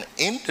night, and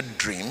in the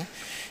dream,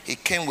 he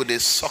came with a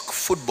sock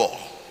football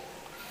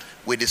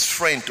with his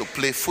friend to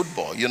play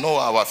football. You know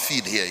our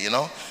field here, you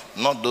know,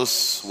 not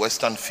those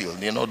western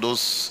field, you know,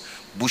 those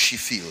bushy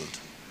field.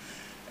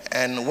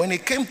 And when he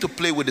came to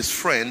play with his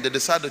friend, they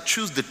decided to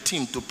choose the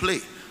team to play.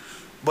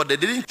 But they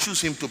didn't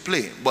choose him to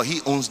play, but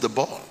he owns the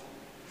ball.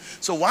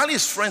 So while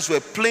his friends were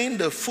playing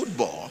the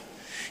football,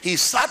 he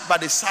sat by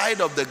the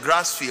side of the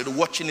grass field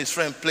watching his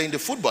friend playing the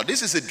football.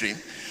 This is a dream.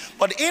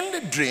 But in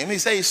the dream, he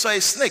said he saw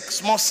a snake,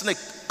 small snake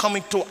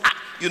coming to,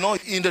 you know,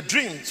 in the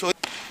dream. So,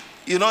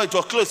 you know, it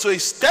was close. So he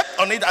stepped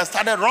on it and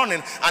started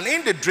running. And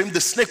in the dream, the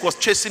snake was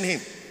chasing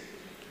him.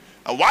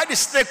 And while the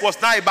snake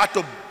was now about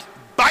to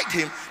bite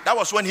him, that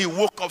was when he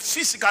woke up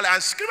physically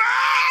and screamed.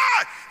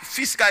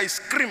 Physically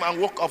screamed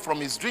and woke up from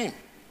his dream.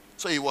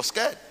 So he was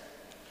scared.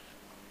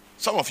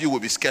 Some of you will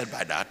be scared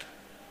by that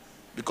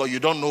because you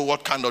don't know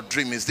what kind of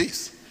dream is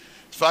this.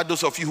 So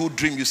those of you who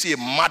dream, you see a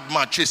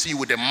madman chasing you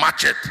with a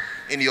machete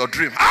in your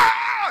dream.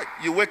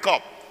 You wake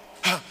up.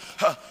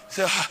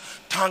 Say,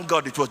 thank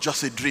God it was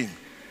just a dream.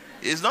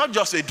 It's not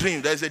just a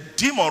dream. There's a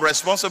demon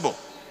responsible.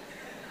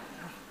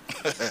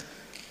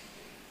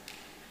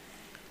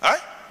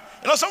 Right?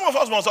 You know, some of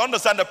us must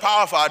understand the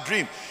power of our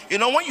dream. You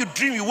know, when you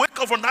dream, you wake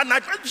up from that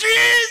night,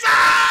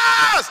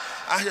 Jesus!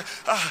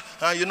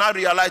 And you now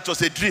realize it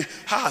was a dream.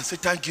 Say,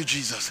 thank you,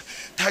 Jesus.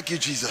 Thank you,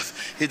 Jesus.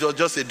 It was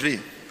just a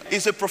dream.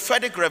 It's a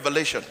prophetic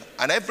revelation.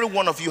 And every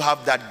one of you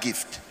have that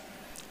gift.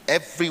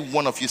 Every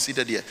one of you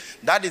seated here.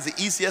 That is the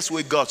easiest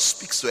way God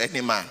speaks to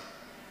any man.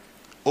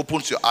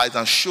 Opens your eyes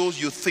and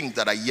shows you things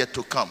that are yet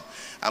to come.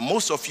 And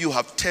most of you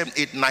have termed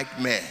it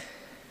nightmare.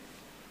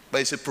 But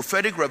it's a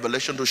prophetic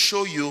revelation to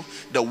show you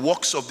the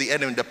works of the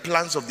enemy, the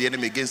plans of the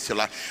enemy against your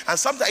life. And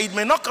sometimes it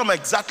may not come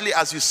exactly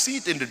as you see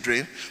it in the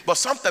dream, but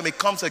sometimes it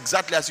comes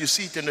exactly as you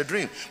see it in the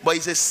dream. But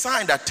it's a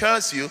sign that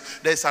tells you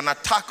there's an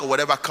attack or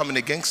whatever coming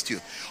against you.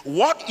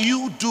 What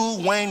you do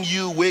when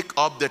you wake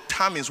up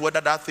determines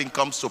whether that thing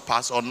comes to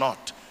pass or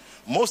not.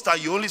 Most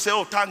times you only say,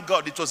 oh, thank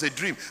God it was a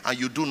dream, and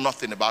you do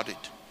nothing about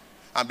it.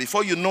 And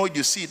before you know it,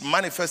 you see it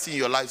manifesting in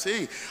your life.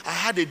 Say, hey, I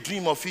had a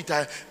dream of it,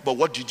 but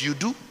what did you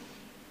do?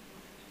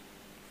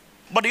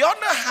 But the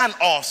other hand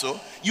also,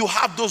 you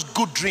have those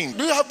good dreams.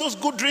 Do you have those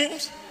good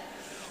dreams?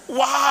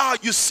 Wow,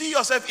 you see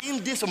yourself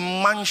in this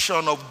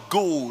mansion of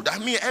gold. I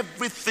mean,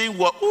 everything,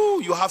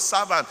 you have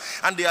servants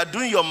and they are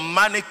doing your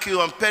manicure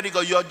and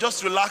pedicure. You're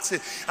just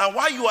relaxing. And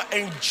while you are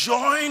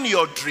enjoying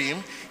your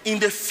dream, in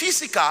the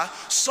physical,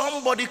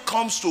 somebody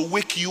comes to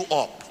wake you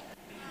up.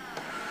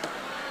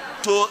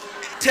 To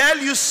tell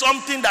you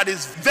something that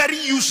is very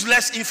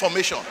useless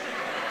information.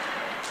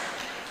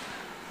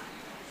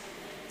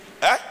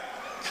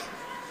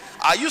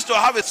 I used to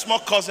have a small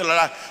cousin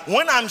like that.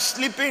 When I'm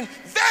sleeping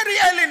very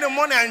early in the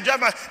morning, I enjoy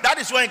that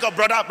is when he goes,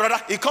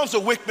 brother, he comes to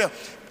wake me up.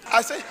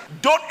 I say,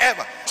 don't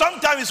ever.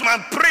 Sometimes when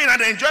I'm praying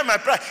and I enjoy my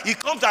prayer, he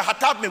comes and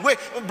tap me, wait,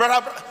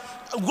 brother.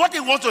 What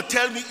he wants to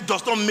tell me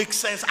does not make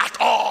sense at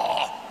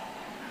all.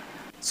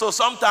 So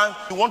sometimes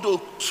you want to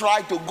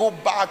try to go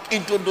back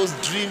into those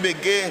dreams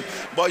again,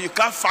 but you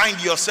can't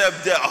find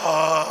yourself there.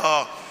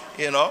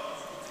 You know.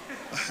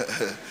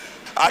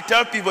 I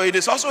tell people it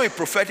is also a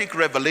prophetic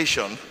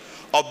revelation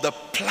of the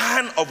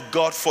plan of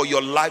God for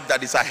your life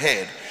that is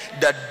ahead.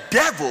 The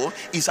devil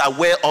is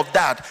aware of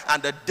that,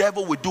 and the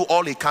devil will do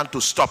all he can to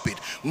stop it.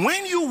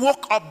 When you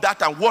woke up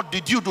that, and what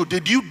did you do?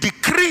 Did you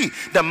decree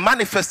the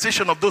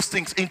manifestation of those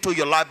things into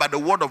your life by the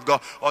word of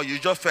God, or you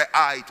just felt,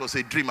 it was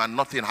a dream and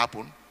nothing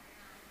happened?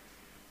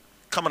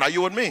 Come on, are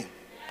you with me?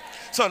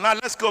 So now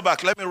let's go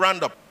back. Let me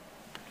round up.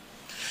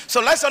 So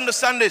let's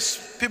understand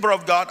this, people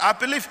of God. I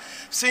believe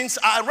since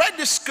I read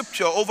this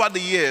scripture over the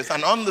years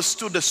and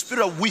understood the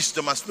spirit of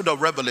wisdom and spirit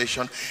of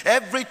revelation,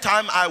 every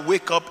time I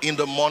wake up in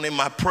the morning,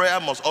 my prayer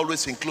must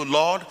always include,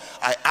 Lord,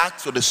 I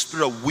ask for the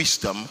spirit of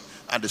wisdom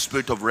and the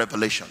spirit of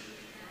revelation.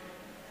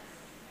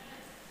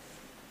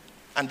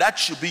 And that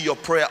should be your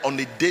prayer on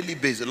a daily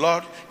basis.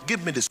 Lord,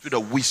 give me the spirit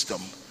of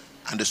wisdom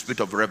and the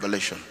spirit of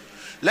revelation.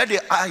 Let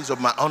the eyes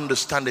of my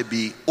understanding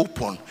be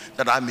open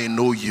that I may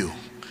know you,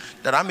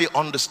 that I may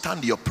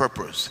understand your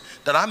purpose,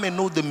 that I may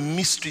know the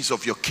mysteries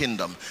of your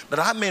kingdom, that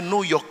I may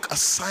know your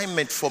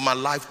assignment for my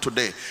life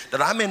today,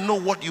 that I may know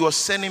what you are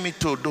sending me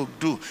to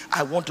do.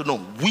 I want to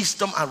know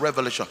wisdom and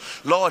revelation.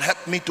 Lord,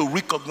 help me to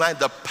recognize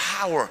the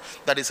power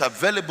that is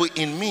available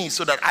in me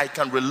so that I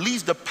can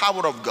release the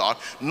power of God,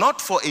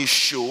 not for a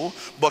show,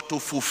 but to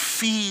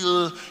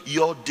fulfill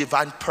your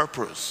divine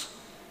purpose.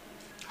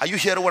 Are you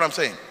hearing what I'm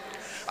saying?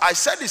 I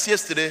said this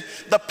yesterday.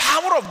 The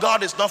power of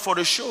God is not for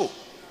the show.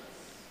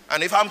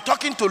 And if I'm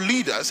talking to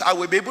leaders, I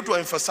will be able to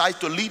emphasize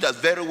to leaders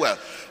very well.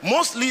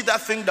 Most leaders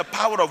think the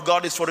power of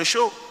God is for a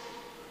show.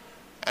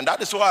 And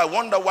that is why I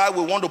wonder why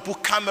we want to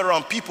put camera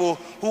on people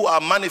who are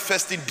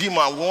manifesting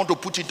demons. We want to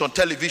put it on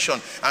television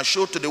and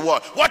show to the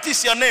world. What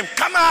is your name?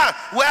 Come on.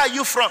 Where are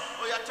you from?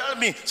 Oh, you're telling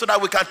me, so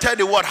that we can tell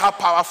the world how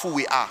powerful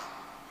we are.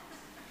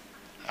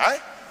 Right?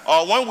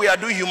 Or when we are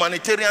doing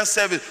humanitarian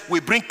service,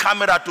 we bring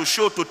camera to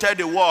show, to tell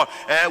the world,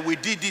 we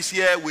did this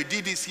here, we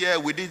did this here,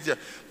 we did this.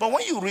 But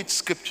when you read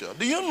scripture,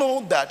 do you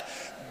know that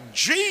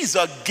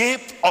Jesus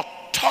gave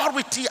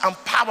authority and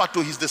power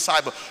to his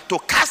disciples to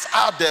cast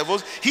out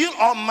devils, heal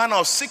all manner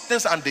of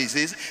sickness and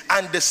disease,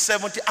 and the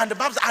 70, and the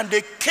Bible says, and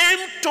they came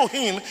to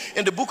him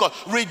in the book of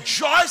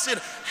rejoicing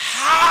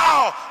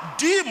how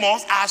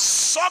demons are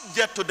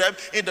subject to them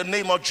in the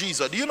name of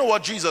Jesus. Do you know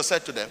what Jesus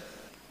said to them?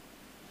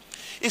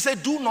 He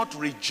said, do not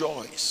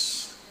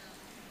rejoice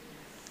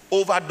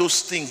over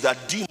those things that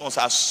demons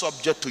are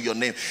subject to your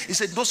name. He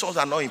said, those ones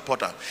are not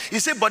important. He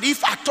said, but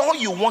if at all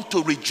you want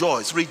to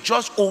rejoice,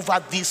 rejoice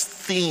over this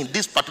thing,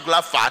 this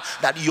particular fact,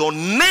 that your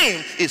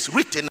name is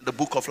written in the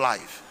book of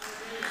life.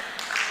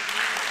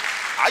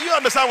 Are you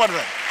understand what I'm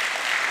saying?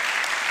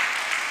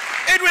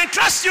 It will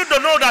interest you to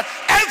know that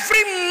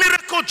every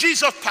miracle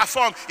Jesus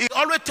performed, he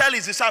always tells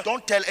his disciples,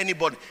 don't tell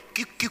anybody.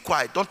 Keep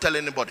quiet, don't tell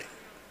anybody.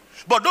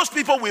 But those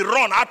people will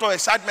run out of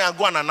excitement and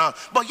go and announce.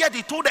 But yet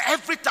he told them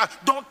every time,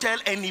 don't tell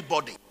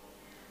anybody.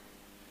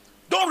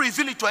 Don't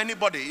reveal it to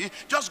anybody.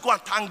 Just go and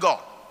thank God.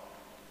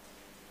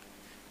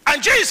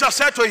 And Jesus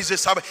said to his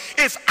disciples,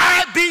 if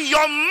I be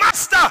your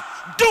master,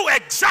 do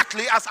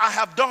exactly as I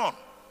have done.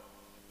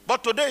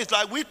 But today it's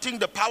like we think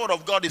the power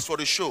of God is for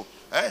the show.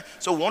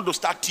 So we want to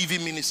start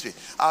TV ministry.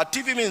 Our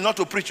TV ministry is not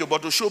to preach,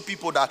 but to show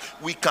people that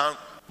we can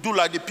do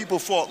like the people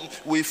fall.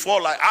 We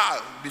fall like,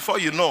 before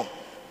you know,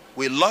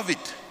 we love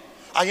it.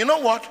 And you know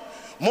what?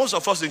 Most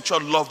of us in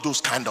church love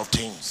those kind of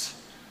things.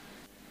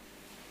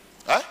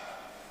 A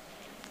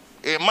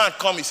man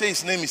come, he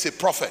says his name is a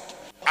prophet.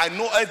 I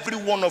know every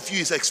one of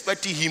you is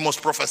expecting he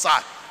must prophesy.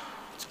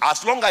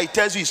 As long as he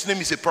tells you his name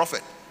is a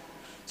prophet.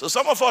 So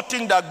some of us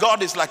think that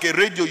God is like a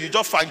radio. You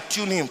just fine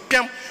tune him.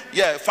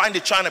 Yeah, find the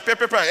channel.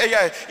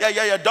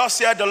 Yeah. Thus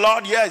saith the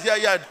Lord.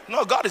 Yeah.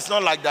 No, God is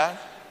not like that.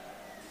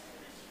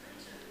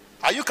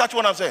 Are you catching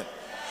what I'm saying?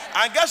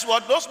 And guess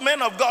what? Those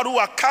men of God who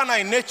are carnal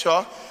in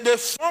nature, they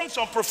form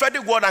some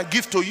prophetic word and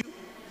give to you.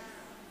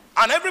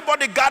 And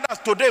everybody gathers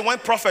today when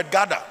prophet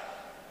gather.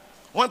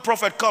 When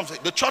prophet comes,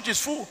 the church is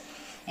full.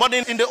 But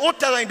in the Old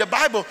Testament, in the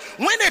Bible,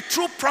 when a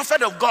true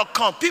prophet of God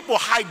comes, people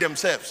hide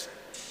themselves.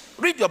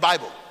 Read your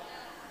Bible.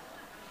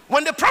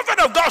 When the prophet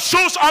of God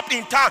shows up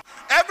in town,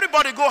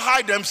 everybody go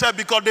hide themselves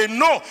because they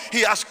know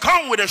he has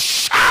come with a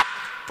sharp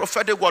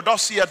prophetic word.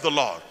 Thus saith the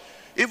Lord.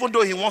 Even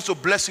though he wants to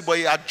bless you, but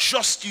he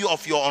adjusts you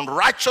of your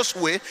unrighteous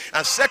way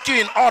and set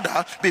you in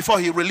order before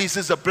he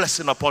releases a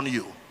blessing upon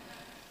you.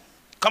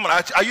 Come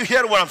on, are you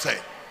hearing what I'm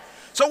saying?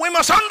 So we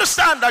must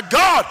understand that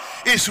God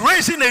is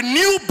raising a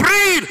new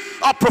breed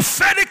of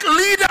prophetic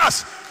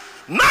leaders.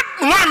 Not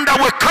one that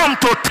will come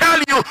to tell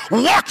you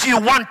what you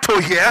want to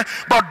hear,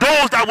 but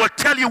those that will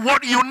tell you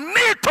what you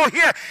need to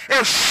hear.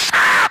 A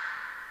sharp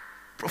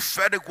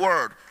prophetic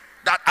word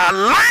that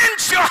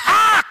aligns your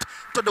heart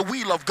to the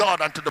will of God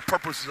and to the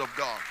purposes of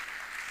God.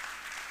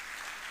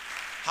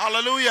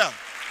 Hallelujah.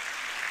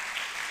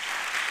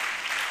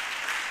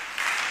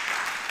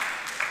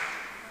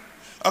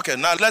 Okay,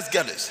 now let's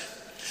get this.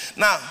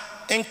 Now,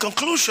 in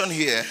conclusion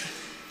here,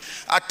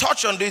 I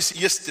touched on this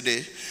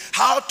yesterday,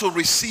 how to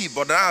receive,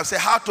 but now I say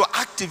how to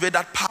activate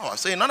that power.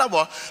 So in other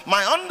words,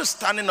 my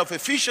understanding of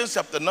Ephesians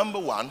chapter number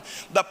 1,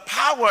 the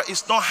power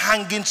is not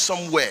hanging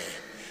somewhere.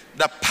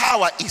 The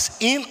power is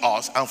in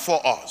us and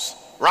for us,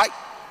 right?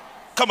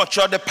 Come on,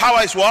 church, the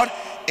power is what?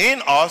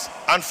 In us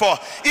and for.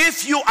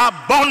 If you are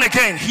born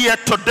again here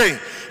today,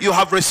 you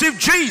have received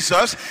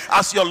Jesus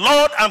as your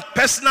Lord and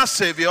personal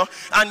Savior,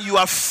 and you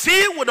are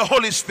filled with the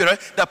Holy Spirit,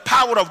 the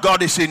power of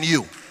God is in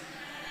you.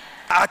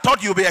 I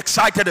thought you'd be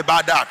excited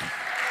about that.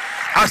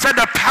 I said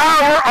the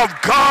power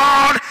of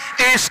God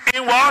is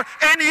in what?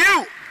 In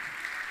you.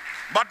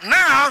 But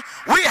now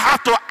we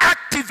have to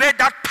activate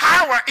that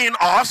power in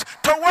us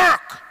to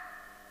work.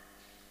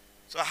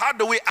 So how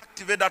do we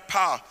activate that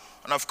power?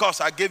 And of course,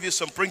 I gave you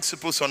some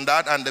principles on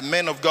that, and the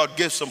men of God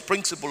gave some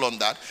principle on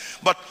that.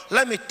 But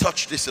let me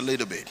touch this a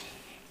little bit.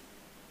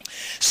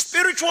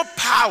 Spiritual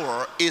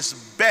power is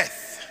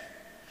birth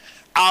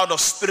out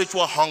of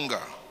spiritual hunger.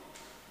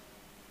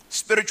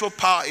 Spiritual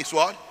power is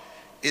what?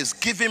 Is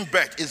giving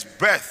birth. Is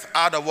birth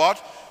out of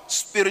what?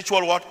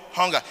 Spiritual what?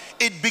 Hunger.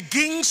 It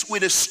begins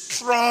with a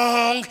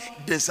strong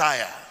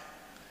desire.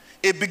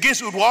 It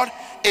begins with what?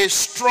 A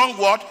strong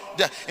what?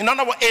 In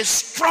other words, a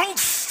strong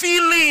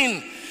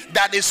feeling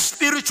that is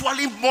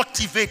spiritually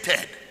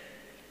motivated.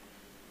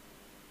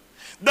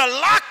 The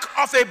lack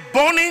of a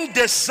burning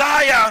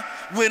desire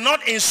will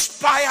not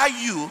inspire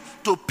you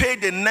to pay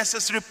the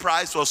necessary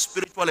price for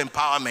spiritual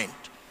empowerment.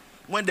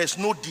 when there's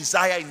no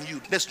desire in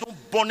you, there's no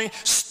burning,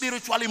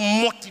 spiritually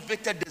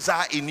motivated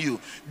desire in you,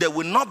 there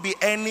will not be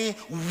any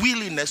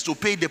willingness to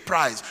pay the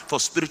price for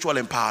spiritual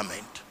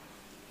empowerment.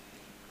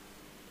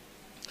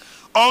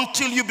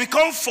 Until you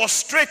become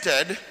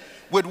frustrated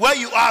with where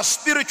you are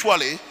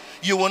spiritually,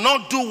 you will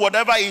not do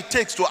whatever it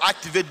takes to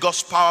activate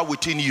God's power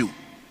within you.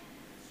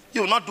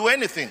 You will not do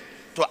anything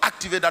to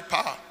activate that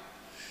power.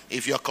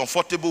 If you're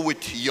comfortable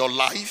with your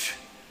life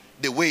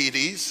the way it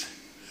is,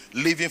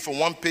 living from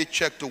one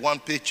paycheck to one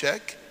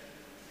paycheck,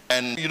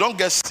 and you don't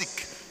get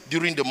sick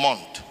during the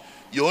month,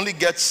 you only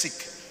get sick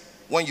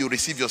when you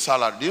receive your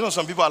salary. Do you know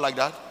some people are like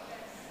that?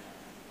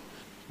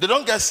 They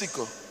don't get sick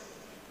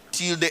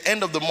till the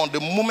end of the month. The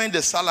moment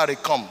the salary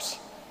comes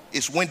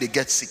is when they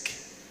get sick.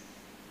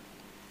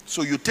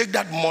 So you take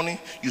that money,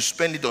 you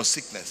spend it on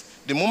sickness.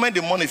 The moment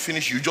the money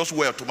finishes, you just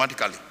wear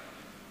automatically.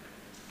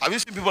 Have you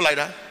seen people like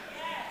that?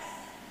 Yes.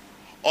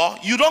 Or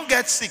you don't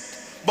get sick,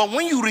 but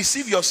when you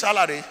receive your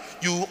salary,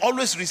 you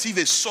always receive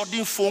a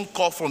sudden phone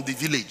call from the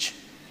village,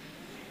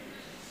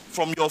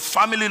 from your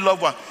family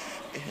loved one,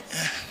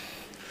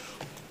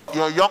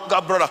 your younger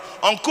brother.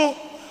 Uncle,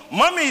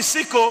 mommy is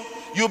sick.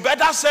 You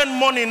better send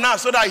money now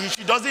so that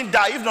she doesn't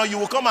die. If not, you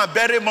will come and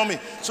bury mommy.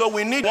 So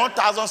we need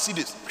 1,000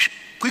 cedis.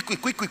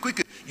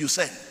 Quick. You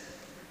send.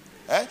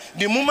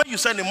 The moment you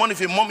send the money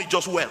for mommy,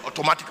 just well,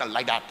 automatically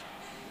like that.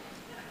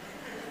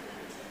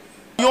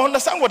 You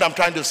understand what I'm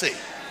trying to say?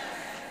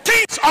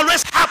 Things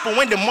always happen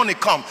when the money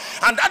comes.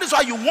 And that is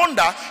why you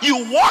wonder, you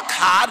work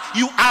hard,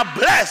 you are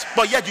blessed,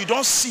 but yet you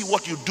don't see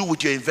what you do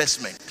with your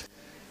investment.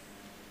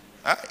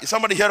 Is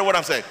somebody hearing what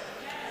I'm saying?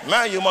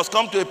 Man, you must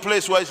come to a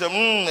place where you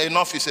say,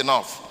 enough is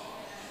enough.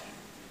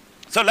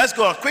 So let's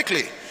go on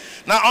quickly.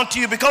 Now,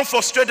 until you become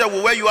frustrated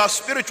with where you are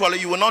spiritually,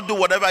 you will not do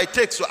whatever it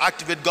takes to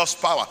activate God's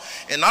power.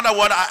 In other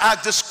words, I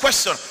ask this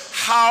question: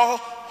 how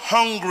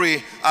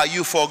hungry are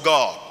you for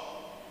God?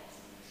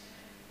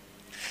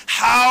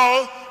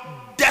 How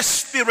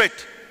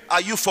desperate are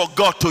you for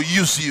God to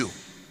use you?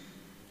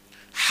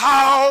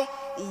 How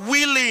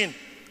willing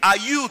are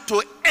you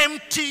to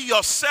empty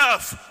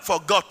yourself for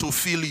God to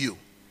fill you?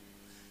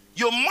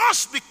 You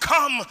must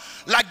become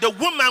like the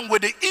woman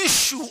with the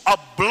issue of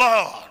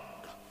blood.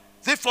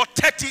 See, for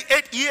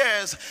 38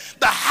 years,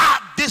 they had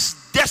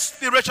this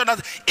desperation that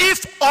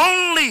if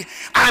only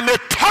I may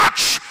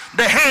touch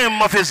the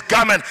hem of his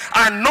garment,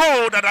 I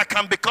know that I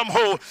can become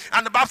whole.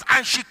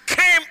 And she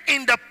came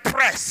in the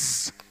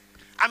press.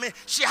 I mean,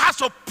 she has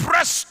to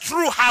press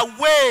through her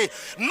way,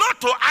 not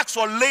to ask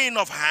for laying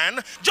of hand.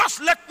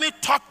 Just let me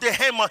touch the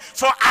hem,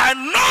 for I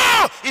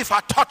know if I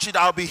touch it,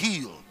 I'll be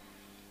healed.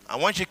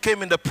 And when she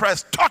came in the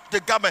press, touched the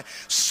garment,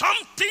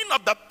 something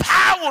of the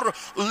power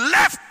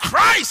left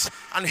Christ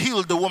and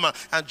healed the woman.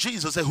 And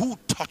Jesus said, who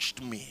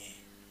touched me?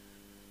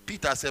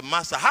 Peter said,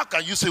 Master, how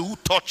can you say who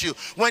touched you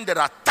when there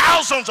are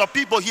thousands of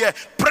people here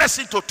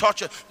pressing to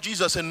touch you?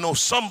 Jesus said, no,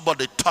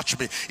 somebody touched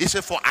me. He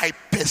said, for I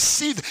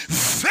perceive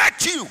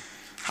virtue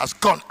has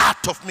gone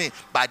out of me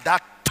by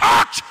that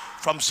touch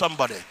from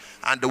somebody.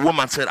 And the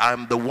woman said, I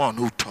am the one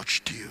who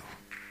touched you.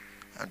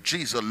 And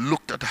Jesus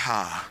looked at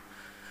her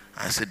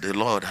and said, the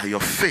Lord,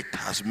 your faith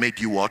has made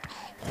you what?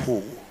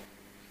 Whole.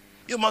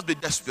 You must be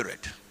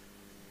desperate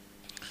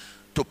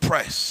to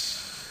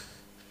press.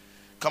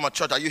 Come on,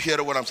 church, are you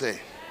hearing what I'm saying?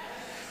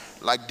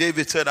 Like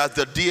David said, as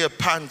the deer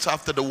pants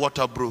after the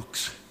water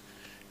brooks,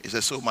 he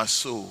said, so my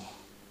soul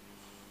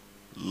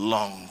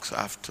longs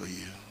after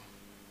you.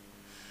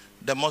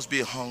 There must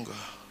be a hunger.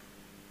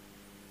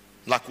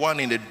 Like one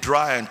in a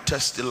dry and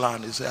thirsty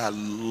land, he said, I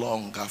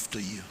long after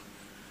you.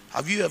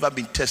 Have you ever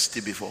been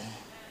thirsty before?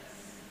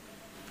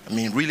 I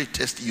mean, really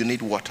thirsty, you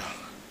need water.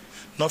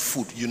 Not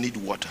food, you need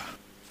water.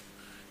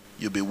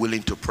 You'll be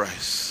willing to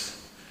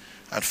press.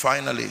 And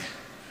finally,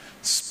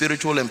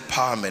 spiritual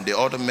empowerment, the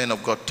other men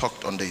of God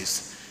talked on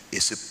this,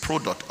 is a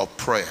product of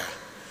prayer.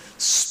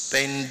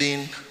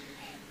 Spending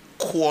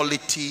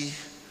quality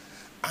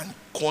and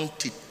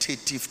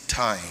quantitative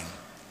time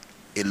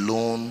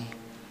alone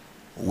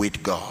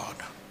with God.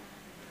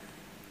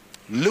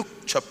 Luke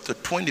chapter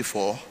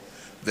 24,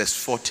 verse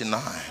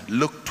 49.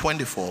 Luke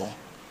 24,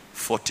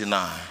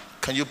 49.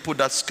 Can you put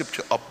that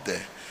scripture up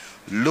there?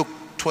 Luke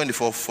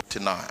 24,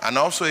 49. And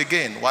also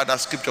again, while that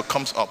scripture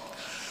comes up,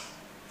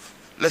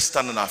 let's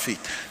stand on our feet.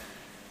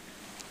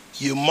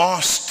 You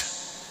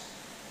must,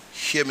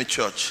 hear me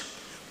church,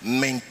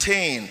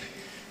 maintain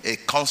a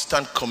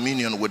constant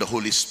communion with the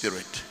Holy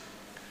Spirit.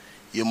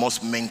 You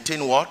must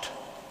maintain what?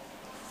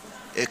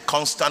 A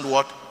constant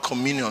what?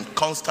 Communion,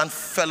 constant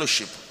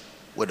fellowship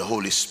with the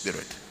Holy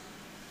Spirit.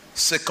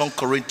 2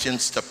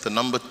 Corinthians chapter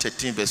number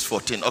 13 verse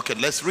 14. Okay,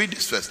 let's read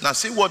this first. Now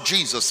see what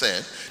Jesus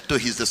said to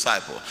his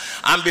disciple.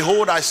 And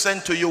behold, I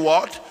send to you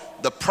what?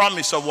 The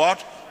promise of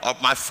what?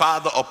 Of my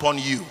Father upon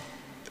you.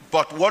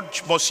 But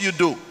what must you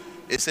do?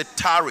 It said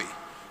tarry.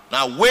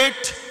 Now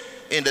wait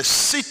in the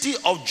city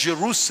of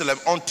Jerusalem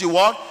until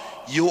what?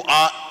 You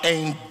are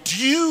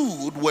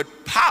endued with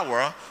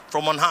power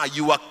from on high.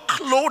 You are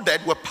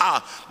clothed with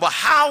power. But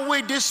how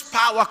will this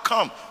power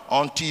come?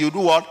 Until you do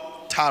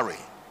what? Tarry.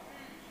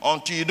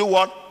 Until you do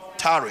what?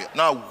 tarry.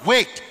 Now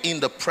wait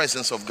in the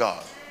presence of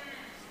God.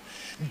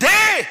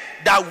 They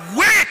that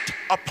wait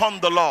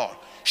upon the Lord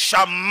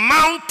shall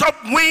mount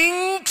up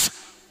wings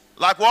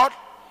like what?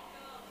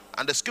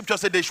 And the scripture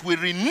said they will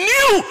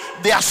renew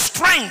their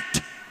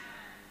strength.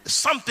 It's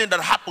something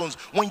that happens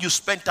when you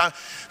spend time.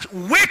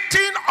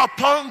 Waiting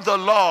upon the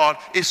Lord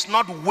is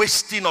not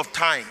wasting of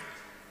time.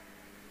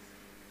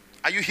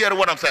 Are you hearing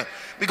what I'm saying?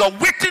 Because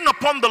waiting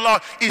upon the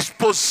Lord is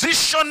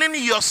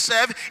positioning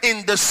yourself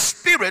in the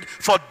spirit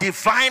for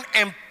divine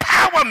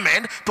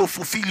empowerment to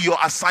fulfill your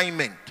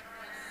assignment.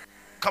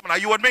 Come on, are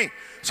you with me?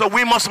 So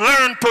we must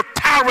learn to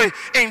tarry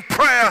in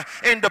prayer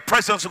in the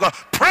presence of God.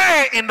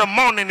 Pray in the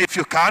morning if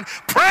you can.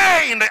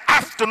 Pray in the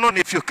afternoon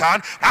if you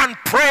can. And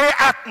pray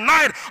at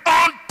night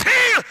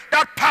until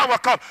that power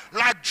comes.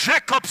 Like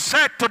Jacob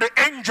said to the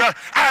angel,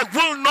 I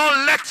will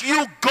not let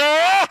you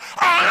go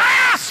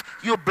unless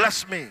you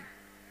bless me.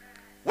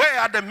 Where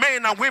are the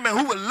men and women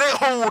who will lay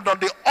hold on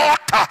the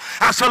altar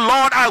and say,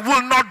 Lord, I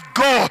will not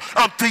go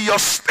until your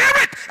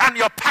spirit and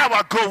your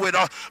power go with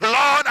us. Lord,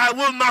 I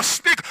will not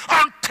speak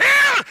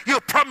until you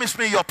promise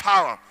me your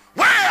power.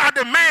 Where are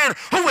the men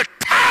who will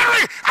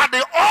tarry at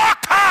the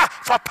altar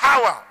for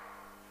power?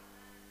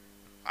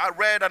 I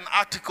read an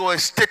article, a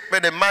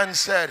statement, a man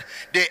said,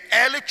 the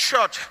early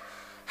church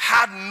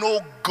had no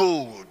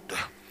gold,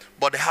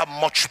 but they have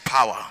much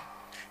power.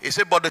 He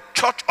said, but the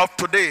church of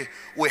today,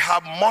 we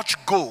have much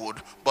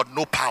gold, but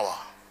no power.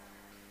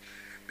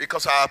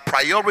 Because our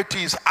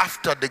priority is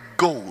after the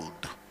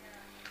gold.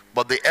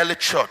 But the early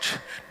church,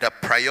 the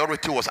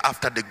priority was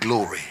after the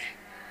glory.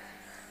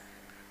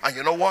 And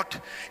you know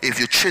what? If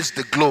you chase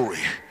the glory,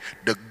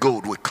 the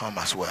gold will come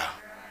as well.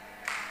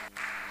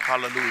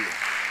 Hallelujah.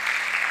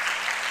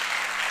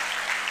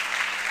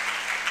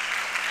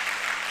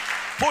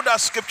 Put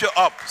that scripture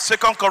up. 2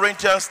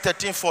 Corinthians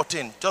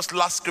 13:14. Just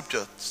last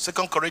scripture.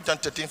 2 Corinthians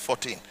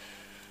 13:14.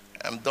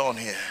 I'm done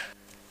here.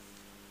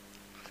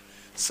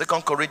 2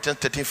 Corinthians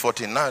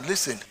 13:14. Now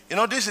listen. You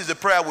know, this is the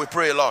prayer we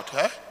pray a lot.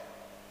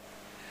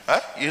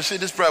 You see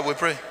this prayer we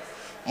pray?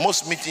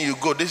 Most meeting you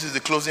go, this is the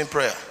closing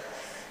prayer.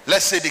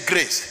 Let's say the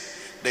grace.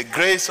 The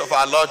grace of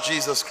our Lord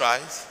Jesus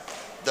Christ,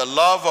 the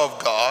love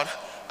of God,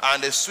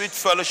 and the sweet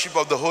fellowship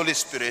of the Holy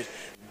Spirit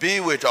be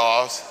with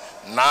us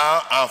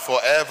now and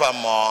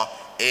forevermore.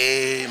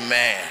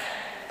 Amen.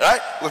 Right?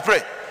 We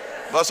pray.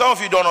 But some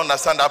of you don't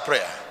understand that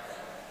prayer.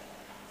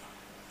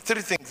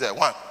 Three things there.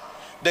 One,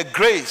 the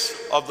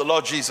grace of the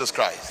Lord Jesus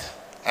Christ.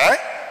 Right?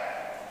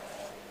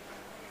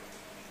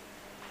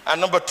 And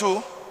number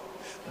two,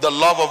 the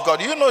love of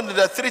God. You know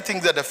there are three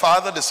things that the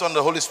Father, the Son,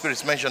 the Holy Spirit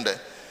is mentioned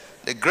there.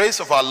 The grace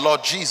of our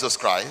Lord Jesus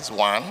Christ,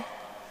 one.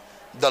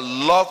 The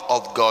love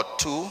of God,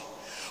 two.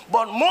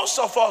 But most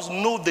of us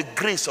know the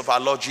grace of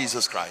our Lord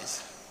Jesus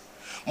Christ.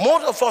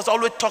 Most of us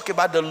always talk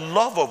about the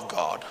love of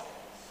God,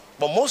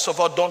 but most of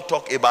us don't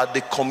talk about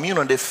the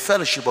communion, the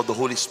fellowship of the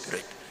Holy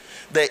Spirit.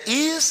 There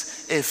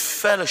is a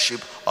fellowship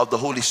of the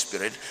Holy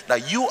Spirit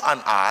that you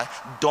and I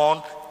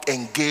don't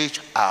engage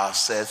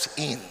ourselves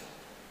in.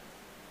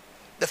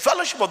 The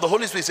fellowship of the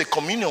Holy Spirit is a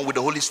communion with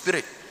the Holy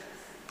Spirit.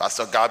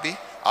 Pastor Gabi,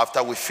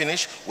 after we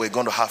finish, we're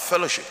going to have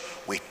fellowship.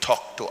 We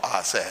talk to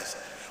ourselves.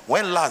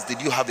 When last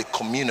did you have a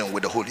communion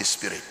with the Holy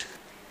Spirit?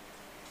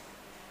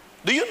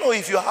 Do you know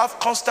if you have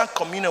constant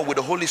communion with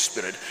the Holy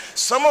Spirit,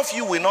 some of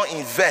you will not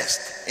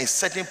invest in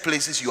certain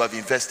places you have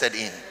invested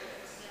in?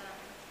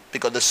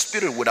 Because the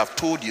Spirit would have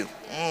told you,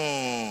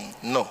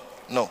 no.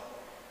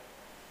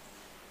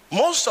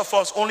 Most of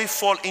us only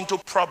fall into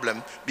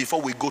problem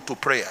before we go to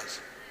prayers.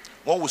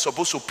 When we're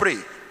supposed to pray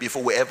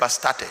before we ever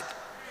started,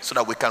 so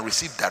that we can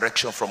receive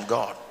direction from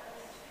God.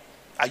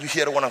 Are you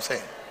hearing what I'm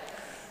saying?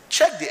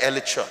 Check the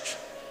early church.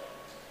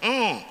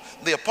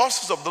 The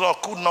apostles of the Lord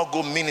could not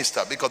go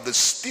minister because the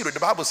Spirit, the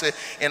Bible says,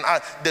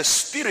 the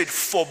Spirit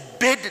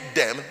forbade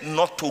them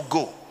not to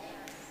go.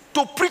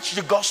 To preach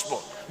the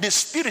gospel. The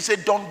Spirit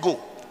said, don't go.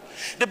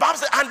 The Bible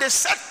said, and they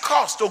set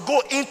course to go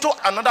into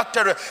another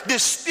territory. The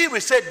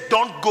Spirit said,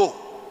 don't go.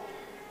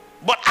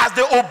 But as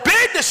they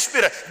obeyed the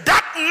Spirit,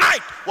 that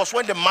night was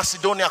when the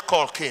Macedonia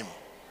call came.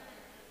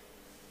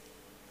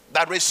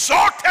 That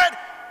resulted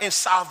in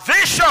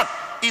salvation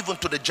even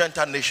to the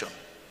Gentile nation.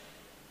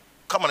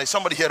 Come on, is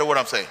somebody hearing what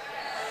I'm saying?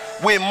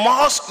 We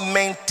must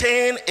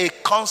maintain a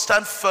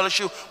constant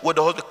fellowship with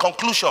the Holy.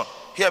 Conclusion,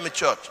 hear me,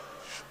 church.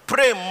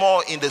 Pray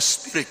more in the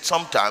Spirit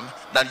sometimes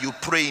than you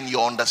pray in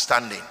your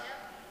understanding.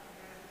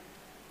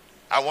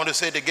 I want to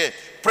say it again.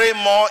 Pray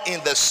more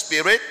in the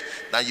Spirit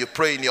than you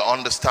pray in your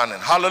understanding.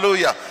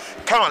 Hallelujah.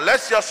 Come on,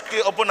 let's just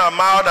open our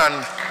mouth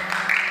and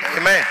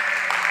amen.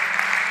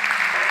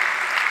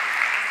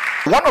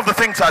 One of the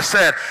things I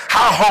said,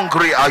 how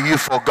hungry are you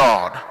for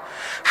God?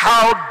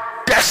 How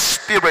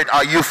desperate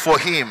are you for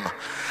Him?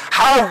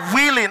 How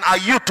willing are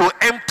you to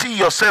empty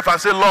yourself and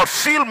say, Lord,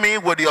 fill me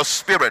with your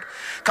Spirit?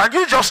 Can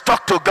you just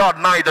talk to God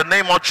now in the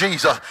name of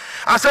Jesus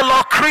and say,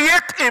 Lord,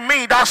 create in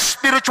me that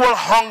spiritual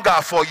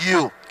hunger for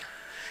you.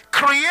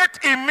 Create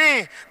in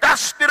me that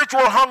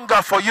spiritual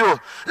hunger for you.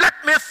 Let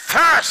me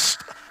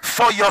thirst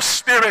for your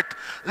Spirit.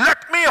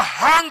 Let me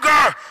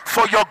hunger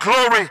for your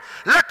glory.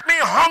 Let me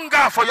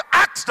hunger for you.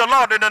 Ask the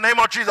Lord in the name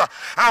of Jesus.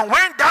 And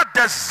when that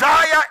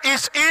desire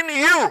is in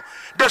you,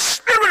 the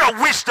spirit of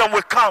wisdom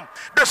will come.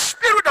 The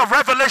spirit of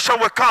revelation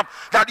will come,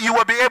 that you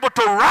will be able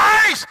to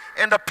rise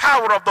in the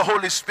power of the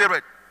Holy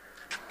Spirit.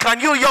 Can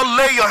you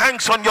lay your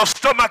hands on your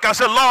stomach and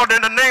say, Lord,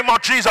 in the name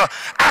of Jesus,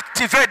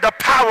 activate the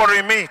power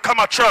in me. Come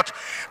on, church.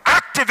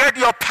 Activate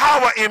your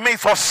power in me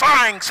for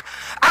signs.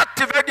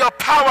 Activate your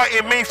power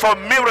in me for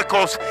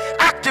miracles.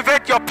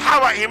 Activate your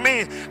power in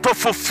me to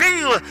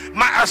fulfill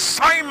my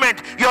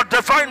assignment, your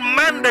divine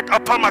mandate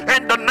upon me.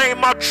 In the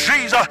name of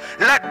Jesus,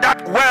 let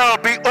that well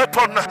be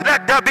open.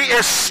 Let there be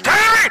a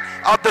stirring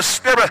of the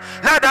Spirit.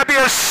 Let there be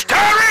a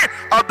stirring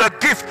of the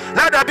gift.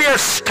 Let there be a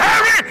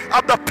stirring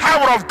of the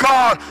power of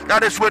God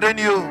that is within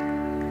you.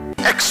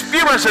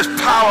 Experience His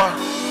power,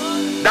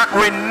 that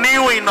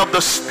renewing of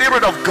the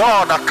Spirit of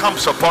God that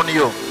comes upon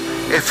you,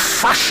 a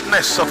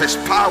freshness of His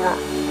power.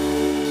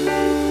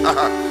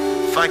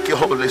 Thank you,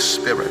 Holy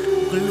Spirit.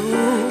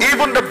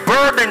 Even the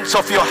burdens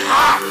of your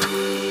heart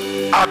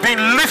are being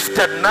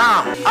lifted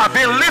now. Are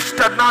being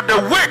lifted now. The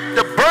weight,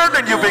 the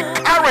burden you've been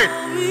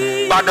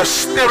carrying by the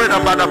Spirit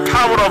and by the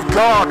power of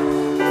God.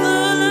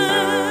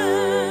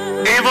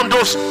 Even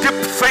those deep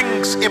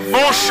things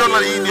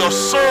emotionally in your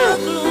soul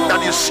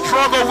that you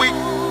struggle with,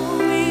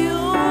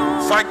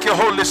 thank you,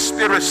 Holy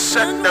Spirit.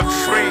 Set them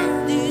free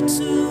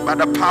by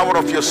the power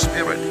of your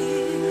Spirit.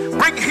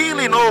 Bring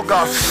healing, oh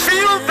God.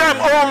 Fill them,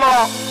 oh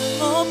Lord.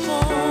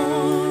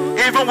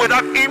 Even with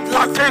that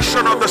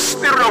impartation of the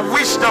Spirit of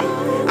wisdom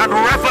and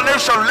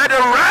revelation, let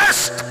it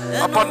rest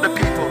upon the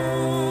people.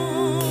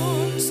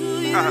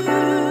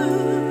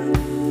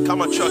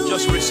 Come on, church,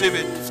 just receive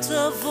it.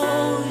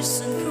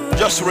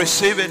 Just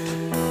receive it.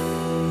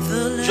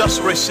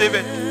 Just receive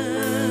it.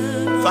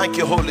 Thank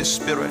you, Holy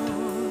Spirit.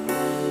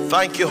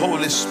 Thank you,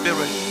 Holy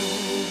Spirit,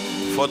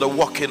 for the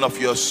working of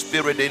your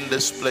Spirit in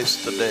this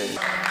place today.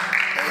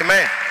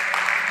 Amen.